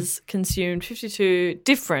 52. has consumed 52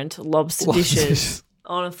 different lobster Lobster dishes dishes.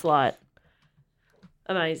 on a flight.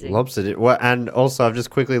 Amazing. Well, and also, I've just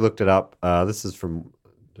quickly looked it up. This is from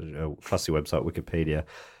a fussy website, Wikipedia.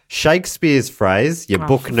 Shakespeare's phrase, you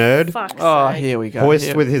book nerd, Fuck's Oh, sake. here we go. hoist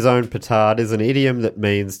Here- with his own petard is an idiom that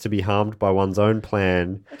means to be harmed by one's own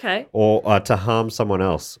plan Okay. or to harm someone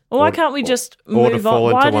else. Well, why Or- can't we just or to move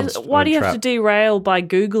fall on? into Why one's do you own have to trap. derail by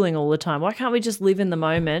Googling all the time? Why can't we just live in the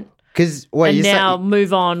moment Because and now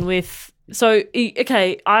move on with... So,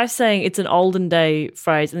 okay, I'm saying it's an olden day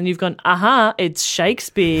phrase, and then you've gone, it's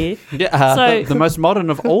Shakespeare. Yeah, So- the most modern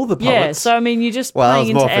of all the poets. Yeah, so I mean, you're just Well, that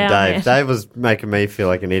playing was more into for our... Dave. Dave was making me feel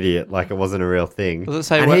like an idiot, like it wasn't a real thing. Does it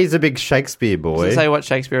say and what- he's a big Shakespeare boy. Does it say what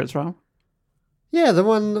Shakespeare it's from? Yeah,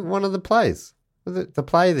 one of the plays, the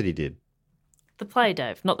play that he did. The play,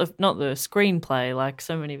 Dave, not the screenplay like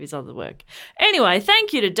so many of his other work. Anyway,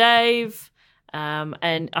 thank you to Dave,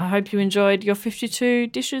 and I hope you enjoyed your 52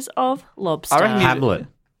 dishes of lobster. I reckon you- Hamlet.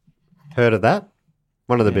 Heard of that?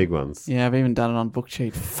 One of the big ones. Yeah, I've even done it on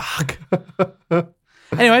Bookcheat. Fuck.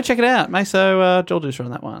 Anyway, check it out. So Joel Deucer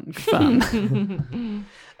on that one. Good fun.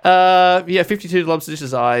 52 lobster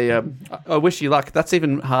dishes. I wish you luck. That's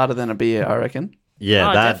even harder than a beer, I reckon. Yeah,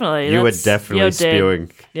 Oh, that definitely. you were That's- definitely you're dead.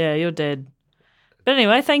 spewing. Yeah, you're dead. But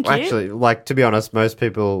anyway, thank you. Actually, to be honest, most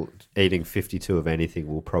people eating 52 of anything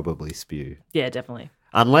will probably spew. Yeah, definitely.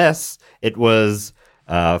 unless it was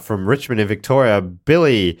from Richmond in Victoria,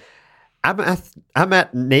 Billy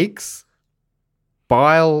Amatneeks.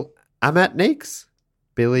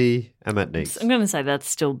 Billy Amatneeks. I'm going to say that's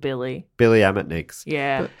still Billy. Billy Amatneeks.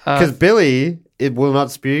 Yeah. Because Billy, it will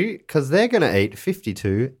not spew because they're going to eat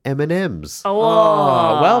 52 M&Ms.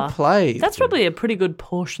 Oh, well played. That's probably a pretty good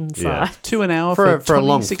portion size. Yeah. 2 an hour For for a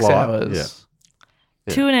long 26 flight. hours.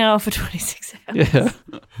 Yeah. 2 an hour for 26 hours. Yeah.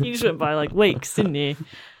 You just went by like weeks, didn't you?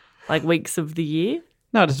 Like weeks of the year.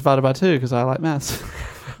 No, I just divided by 2 because I like maths.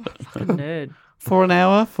 Fucking nerd. 4 an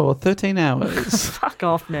hour for 13 hours. Fuck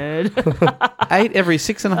off, nerd. 8 every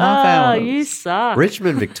 6.5 Oh, hours. you suck.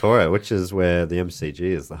 Richmond, Victoria, which is where the MCG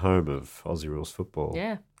is, the home of Aussie Rules football.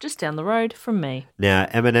 Yeah, just down the road from me. Now,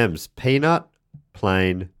 M&M's, peanut,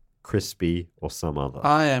 plain, crispy, or some other.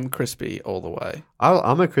 I am crispy all the way.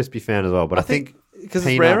 I'm a crispy fan as well, but I think because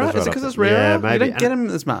it's peanut rarer. is Is it right because up it's there. rarer? Yeah, You maybe. don't get them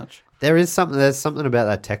as much. There's something about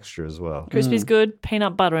that texture as well. Crispy's good.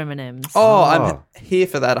 Peanut butter M&Ms. Oh, I'm here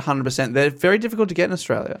for that 100%. They're very difficult to get in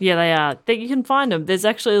Australia. Yeah, they are. You can find them. There's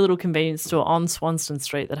actually a little convenience store on Swanston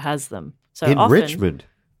Street that has them. So In often, Richmond?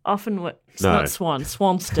 It's No. not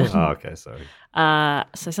Swanston. Oh, okay, sorry.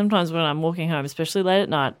 So sometimes when I'm walking home, especially late at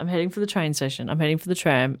night, I'm heading for the train station, I'm heading for the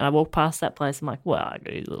tram, and I walk past that place. I'm like, well, I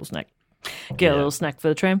gotta eat a little snack. Get a little snack for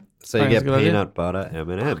the tram. So you get good idea. peanut butter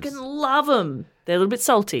M&Ms. Fucking love them. They're a little bit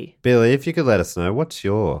salty. Billy, if you could let us know, what's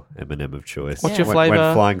your M&M of choice? What's your When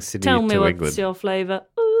flavour? flying Sydney Tell me to what's England. your flavour.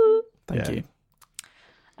 Thank you.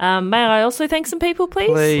 May I also thank some people, please?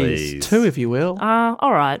 Please. 2 if you will.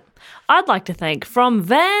 All right. I'd like to thank from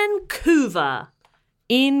Vancouver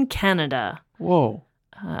in Canada. Whoa.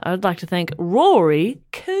 I'd like to thank Rory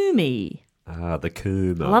Coomey. The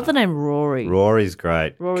Coom. I love the name Rory. Rory's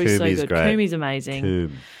great. Rory's so Coomey's good. great. Coomey's amazing.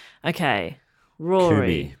 Coom. Okay. Rory.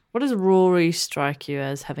 Coomey. What does Rory strike you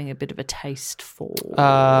as having a bit of a taste for?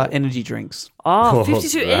 Energy drinks. Oh,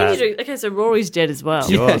 52 that. energy drinks. Okay, so Rory's dead as well.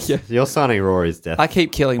 You're signing Rory's death. I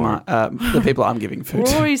keep killing my the people I'm giving food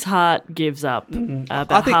to. Rory's heart gives up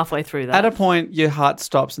about think halfway through that. At a point, your heart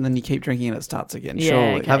stops and then you keep drinking and it starts again. Yeah,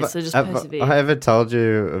 Surely. okay. So just persevere. I ever told you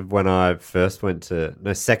of when I first went to...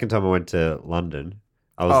 No, second time I went to London.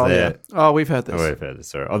 I was there. Yeah. Oh, we've heard this. Oh, we've heard this.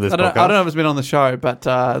 Sorry. On this I don't podcast. know if it's been on the show, but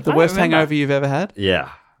the worst remember. hangover you've ever had? Yeah.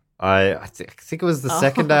 I think it was the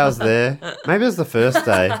second day I was there. Maybe it was the first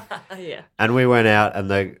day. Yeah. And we went out and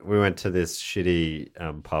we went to this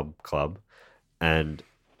shitty pub club. And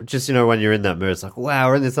just, when you're in that mood, it's like, wow,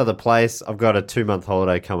 we're in this other place. I've got a 2-month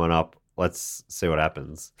holiday coming up. Let's see what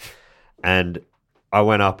happens. And I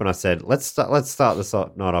went up and I said, let's start this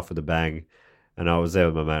night off with a bang. And I was there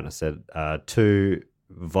with my mate and I said, 2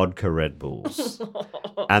 vodka Red Bulls.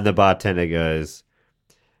 And the bartender goes,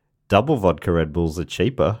 double vodka Red Bulls are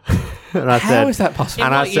cheaper. And I How is that possible?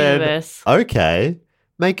 And In I what said, universe? okay,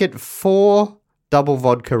 make it 4 double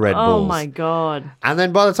vodka Red Oh Bulls. my God. And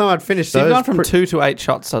then by the time I'd finished So you've those... gone from 2 to 8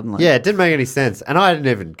 shots suddenly. Yeah, it didn't make any sense. And I hadn't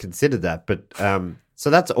even considered that. But so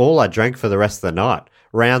that's all I drank for the rest of the night.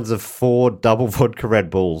 Rounds of 4 double vodka Red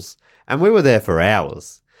Bulls. And we were there for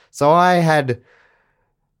hours. So I had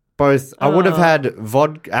both... I would have had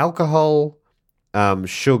alcohol...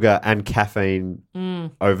 sugar and caffeine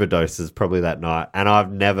overdoses probably that night, and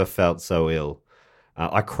I've never felt so ill.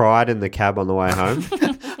 I cried in the cab on the way home.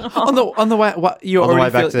 on the way, you're On the way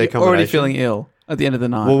already, back to the you're already accommodation. feeling ill at the end of the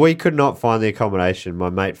night. Well, we could not find the accommodation. My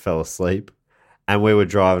mate fell asleep, and we were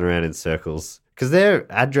driving around in circles because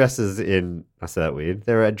their addresses in... I said that weird.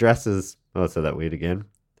 Their addresses... Oh, I said that weird again.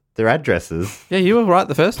 Their addresses... Yeah, you were right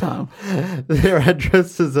the first time. Their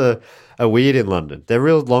addresses are weird in London. They're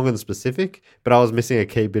real long and specific, but I was missing a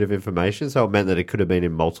key bit of information, so it meant that it could have been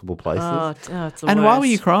in multiple places. It's the And why were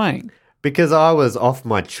worst. you crying? Because I was off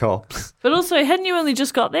my chops. But also, hadn't you only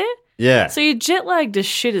just got there? Yeah. So you're jet lagged as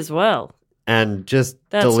shit as well. And just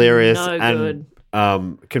That's delirious no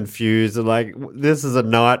and confused and like, this is a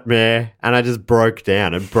nightmare. And I just broke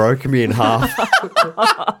down. It broke me in half.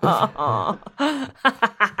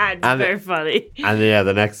 It's very funny. And yeah,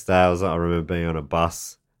 the next day I remember being on a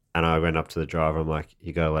bus and I went up to the driver. I'm like,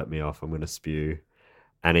 you got to let me off. I'm going to spew.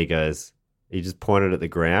 And he just pointed at the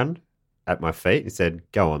ground at my feet. He said,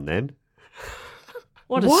 go on then.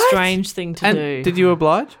 What a strange thing to And do. did you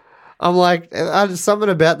oblige? I'm like, something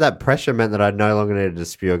about that pressure meant that I no longer needed to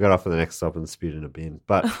spew. I got off at the next stop and spewed in a bin.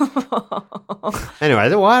 But anyway, why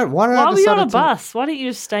did I Why were you on a decide to- bus? Why didn't you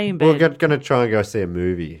just stay in bed? We're going to try and go see a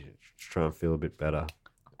movie, try and feel a bit better.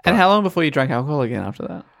 And how long before you drank alcohol again after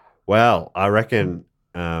that? Well, I reckon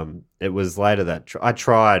it was later that I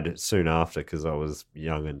tried soon after because I was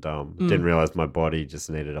young and dumb. Didn't realize my body just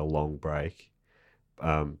needed a long break.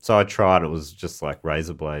 So I tried. It was just like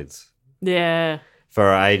razor blades. Yeah.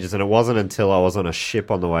 for ages, and it wasn't until I was on a ship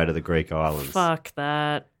on the way to the Greek islands. Fuck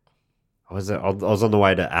that. I was on the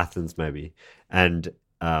way to Athens maybe, and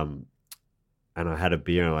I had a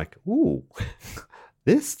beer and I'm like, ooh,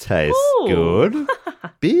 this tastes good.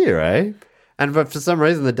 Beer, eh? And for some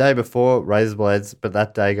reason the day before Razor Blades, but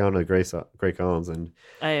that day going to the Greek islands and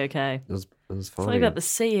okay. It was fine. Something about the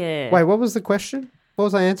sea air. Wait, what was the question? What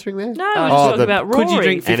was I answering there? No, we're just talking about Rory. Could you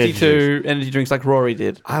drink 52 energy drinks like Rory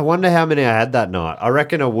did? I wonder how many I had that night. I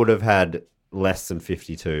reckon I would have had less than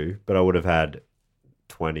 52, but I would have had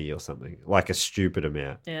 20 or something, like a stupid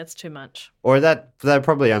amount. Yeah, it's too much. Or they're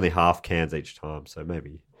probably only half cans each time, so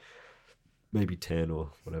maybe 10 or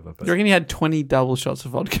whatever. But You reckon you had 20 double shots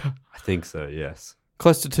of vodka? I think so, yes.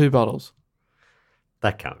 Close to 2 bottles.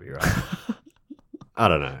 That can't be right. I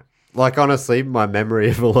don't know. Like, honestly, my memory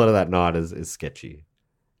of a lot of that night is sketchy.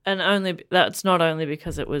 And that's not only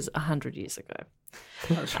because it was 100 years ago.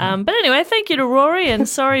 But anyway, thank you to Rory, and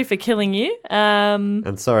sorry for killing you.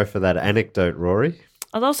 And sorry for that anecdote, Rory.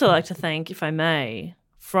 I'd also like to thank, if I may,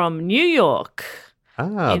 from New York.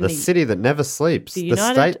 The city that never sleeps. The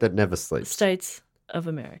state that never sleeps. States of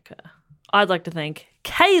America. I'd like to thank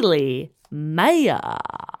Kaylee Mayer.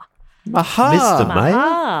 Maha. Mr.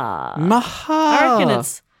 Mayer? Maha. I reckon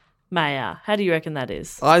it's Mayer. How do you reckon that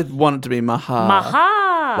is? I want it to be Maha.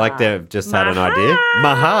 Maha. Like they've just had an idea.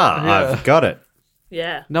 Maha. Yeah. I've got it.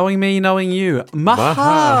 Yeah. Knowing me, knowing you.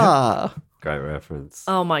 Maha. Great reference.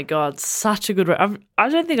 Oh my God, such a good. I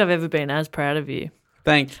don't think I've ever been as proud of you.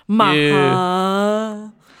 Thank Maha.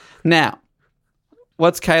 you. Now,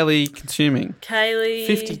 what's Kaylee consuming? Kaylee.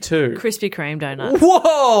 52. Krispy Kreme donuts.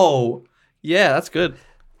 Whoa! Yeah, that's good.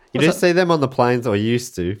 You do see them on the planes, or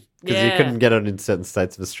used to, because you Yeah. couldn't get it in certain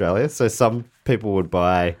states of Australia. So some people would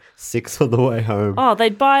buy 6 on the way home. Oh,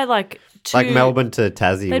 they'd buy like 2. Like Melbourne to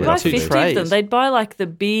Tassie. They'd would buy often 50 be. of them. They'd buy like the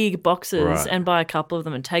big boxes Right. and buy a couple of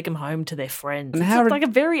them and take them home to their friends. And It's how like a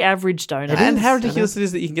very average donut. And how ridiculous it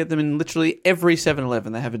is that you can get them in literally every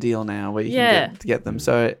 7-Eleven. They have a deal now where you can get them.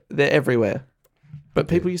 So they're everywhere. But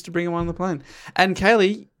people used to bring them on the plane. And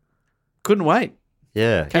Kaylee couldn't wait.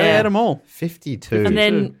 Yeah. Kaylee ate them all. 52. And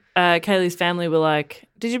then Kaylee's family were like,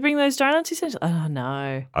 "Did you bring those donuts?" He said, "Oh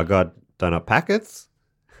no." I got donut packets.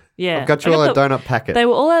 Yeah, I've got you all a donut packet. They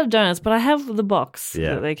were all out of donuts, but I have the box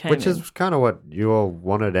Yeah. that they came Which in. is kind of what you all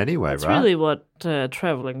wanted anyway, That's right? really what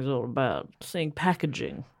traveling is all about. Seeing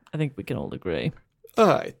packaging. I think we can all agree.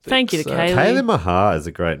 Thank you to Kaylee. Kaylee Maha is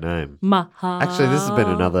a great name. Maha. Actually, this has been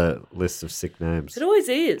another list of sick names. It always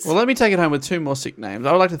is. Well, let me take it home with 2 more sick names.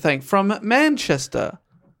 I would like to thank from Manchester,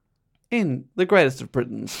 in the greatest of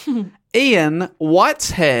Britons, Ian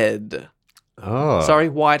Whitehead. Oh. Sorry,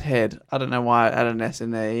 Whitehead. I don't know why I added an S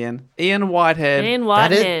in there, Ian. Ian Whitehead. Ian That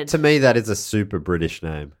Whitehead. is, to me, that is a super British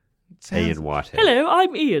name. Ian Whitehead. Hello,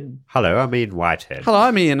 I'm Ian. Hello, I'm Ian Whitehead. Hello,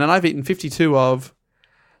 I'm Ian, and I've eaten 52 of...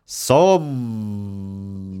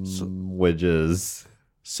 Sandwiches.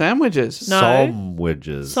 Sandwiches? No.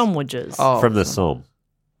 Sandwiches. Sandwiches. Oh, From the Somme.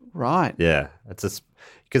 right. Yeah. It's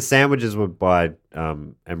because sandwiches were by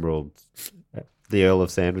Emerald, the Earl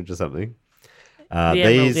of Sandwich or something. The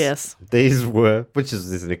Emerald, yes. These were, which is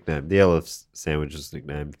his nickname. The Earl of Sandwich is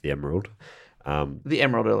nicknamed the Emerald. The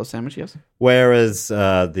Emerald Earl of Sandwich, yes. Whereas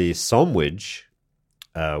the Sommewich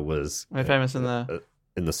was Very famous in the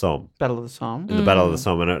Somme. Battle of the Somme. In the Battle of the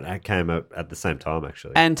Somme, and it came up at the same time,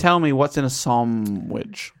 actually. And tell me, what's in a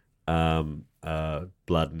Sommewich?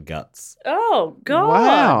 Blood and guts. Oh, God.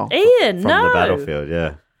 Wow. Ian, From no. the battlefield, yeah.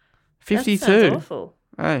 That 52. sounds awful.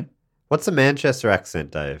 Hey. What's a Manchester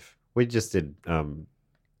accent, Dave? We just did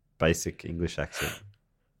basic English accent.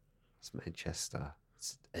 It's Manchester.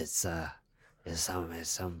 It's some.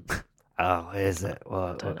 Oh, is it?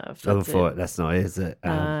 Well, Don't know if looking that's for it. it. That's not, is it?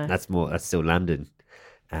 No. That's still London.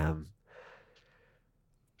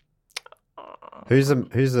 Who's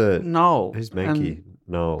Noel. Who's Mankey? And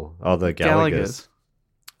Noel. Oh, the Gallagher's.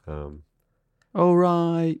 Gallagher's. All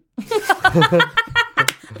right.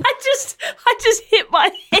 I just hit my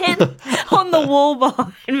head on the wall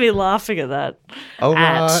behind me laughing at that. All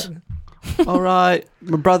At. right. All right.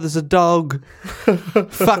 My brother's a dog.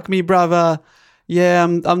 Fuck me, brother. Yeah,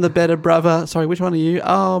 I'm the better brother. Sorry, which one are you?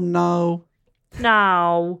 Oh, no.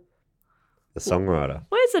 No. The songwriter.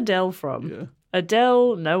 Where's Adele from?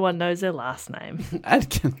 Adele, no one knows their last name.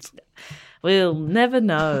 Adkins. We'll never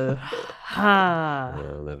know. Ah.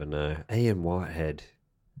 I'll never know. Ian Whitehead.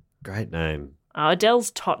 Great name. Oh,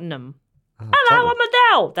 Adele's Tottenham. Oh, Hello, Tottenham. I'm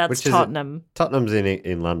Adele. That's Which is it? Tottenham. Tottenham's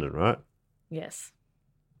in London, right? Yes.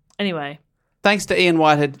 Anyway. Thanks to Ian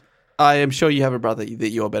Whitehead. I am sure you have a brother that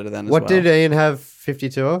you're better than as What well. did Ian have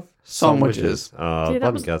 52 of? Sandwiches. Oh, Gee, that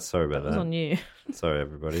blood was- and guts. Sorry about That was on that. you. Sorry,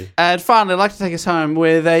 everybody. And finally, I'd like to take us home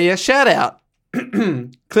with a shout out.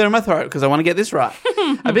 Clearing my throat because I want to get this right.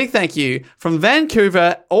 A big thank you from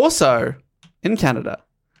Vancouver, also in Canada.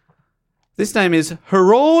 This name is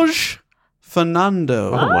Hiroj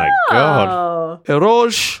Fernando. Oh my god. Oh.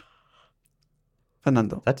 Hiroj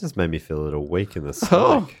Fernando. That just made me feel a little weak in the Oh,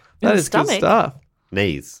 stomach. that the is good stomach? stuff.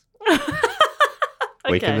 Knees.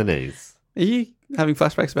 Weak in Okay. the knees. Are you having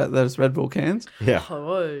flashbacks about those Red Bull cans? Yeah.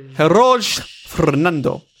 Oh. Hiroj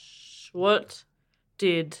Fernando. What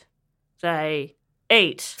did they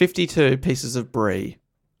eat? 52 pieces of brie.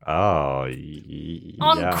 Oh, On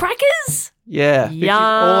yeah. crackers? Yeah. 50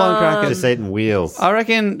 all on crackers. Just eating wheels. I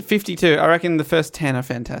reckon 52. I reckon the first 10 are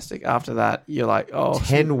fantastic. After that, you're like, oh.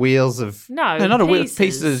 10 wheels of... No, not a wheel. pieces.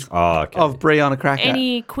 Pieces Oh, okay. of brie on a cracker.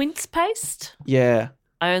 Any quince paste? Yeah.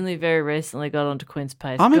 I only very recently got onto quince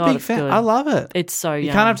paste. I'm a God, big it's fan. good. I love it. It's so You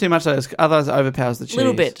yum. can't have too much of those, otherwise it overpowers the cheese. A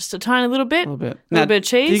little bit, just a tiny little bit. A little bit. Little bit of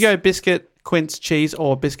cheese. Do you go biscuit, quince, cheese,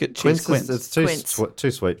 or biscuit, cheese, Quince, quince? it's too, Quince.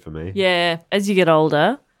 too sweet for me. Yeah, as you get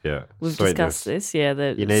older, Yeah. we've Sweetness. discussed this. Yeah,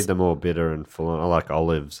 that You need the more bitter and full on. I like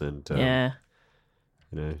olives and... Yeah.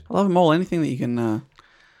 You know. I love them all. Anything that you can And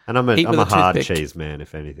I'm eat with a a hard toothpick. cheese man,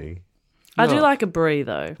 if anything. I do Oh. like a brie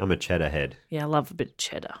though. I'm a cheddar head. Yeah, I love a bit of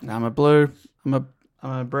cheddar. No, I'm a blue. I'm a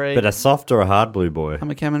brie. But a soft or a hard blue boy? I'm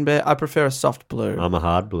a camembert. I prefer a soft blue. I'm a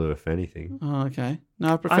hard blue, if anything. Oh, okay.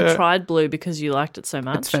 No, I prefer... I tried blue because you liked it so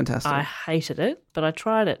much. It's fantastic. I hated it, but I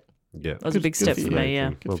tried it. Yeah. That was a big step for me,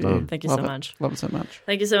 yeah. Well for you. done. Thank you Love so it. much. Love it so much.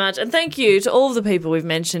 Thank you so much. And thank you to all of the people we've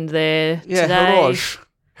mentioned there Yeah, today. Hiroj.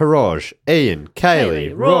 Hiroj, Ian,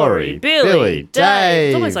 Kaylee, Rory, Billy, Dave.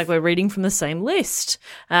 It's almost like we're reading from the same list.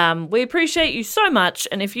 We appreciate you so much.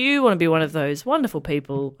 And if you want to be one of those wonderful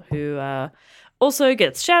people who also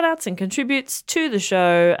gets shout outs and contributes to the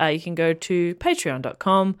show, you can go to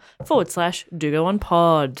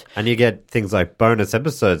patreon.com/DoGoOnPod. And you get things like bonus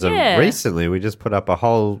episodes. Yeah. And recently, we just put up a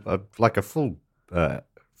whole,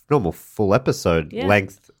 normal full episode Yeah.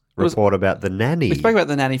 length report about the nanny. We spoke about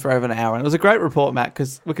the nanny for over an hour, and it was a great report, Matt,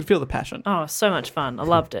 because we could feel the passion. Oh, so much fun. I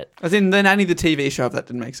loved it. As in the nanny, the TV show, if that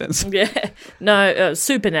didn't make sense. Yeah. No,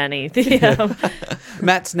 Super Nanny. The,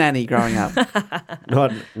 Matt's nanny growing up.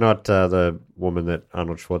 Not the woman that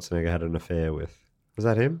Arnold Schwarzenegger had an affair with. Was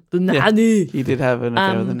that him? the nanny. He did have an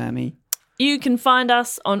affair with the nanny. You can find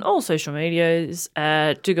us on all social medias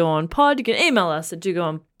at Do Go On Pod. You can email us at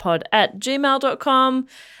dogoonpod@gmail.com.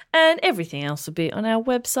 And everything else will be on our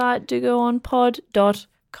website,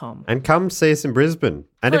 dogoonpod.com. And come see us in Brisbane.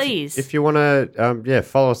 And Please. if you want to,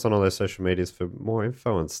 follow us on all those social medias for more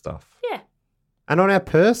info and stuff. Yeah. And on our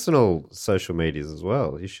personal social medias as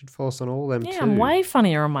well. You should follow us on all them Yeah, too. I'm way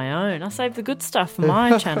funnier on my own. I save the good stuff for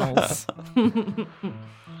my channels.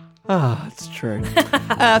 Ah, it's true.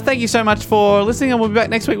 Thank you so much for listening, and we'll be back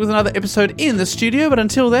next week with another episode in the studio. But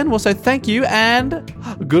until then, we'll say thank you and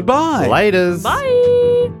goodbye. Laters. Bye.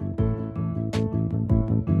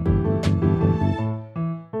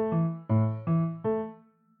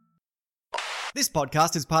 This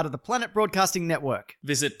podcast is part of the Planet Broadcasting Network.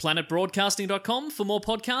 Visit planetbroadcasting.com for more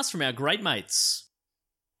podcasts from our great mates.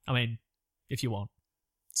 I mean, if you want.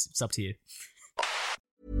 It's up to you.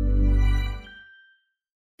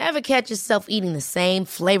 Ever catch yourself eating the same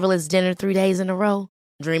flavorless dinner 3 days in a row?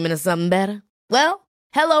 Dreaming of something better? Well,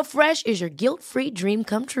 HelloFresh is your guilt-free dream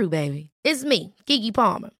come true, baby. It's me, Keke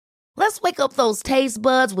Palmer. Let's wake up those taste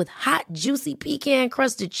buds with hot, juicy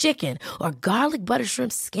pecan-crusted chicken or garlic butter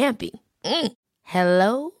shrimp scampi.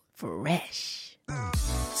 Hello Fresh.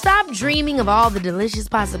 Stop dreaming of all the delicious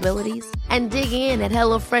possibilities and dig in at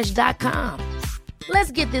HelloFresh.com.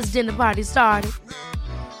 Let's get this dinner party started.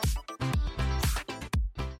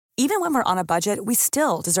 Even when we're on a budget, we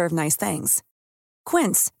still deserve nice things.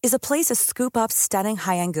 Quince is a place to scoop up stunning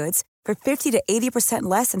high-end goods for 50 to 80%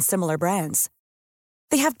 less than similar brands.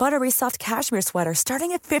 They have buttery soft cashmere sweaters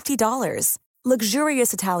starting at $50,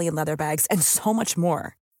 luxurious Italian leather bags, and so much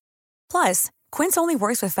more. Plus, Quince only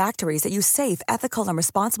works with factories that use safe, ethical, and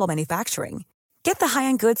responsible manufacturing. Get the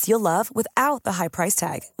high-end goods you'll love without the high price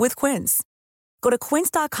tag with Quince. Go to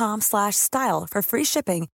quince.com/style for free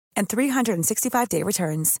shipping and 365-day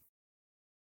returns.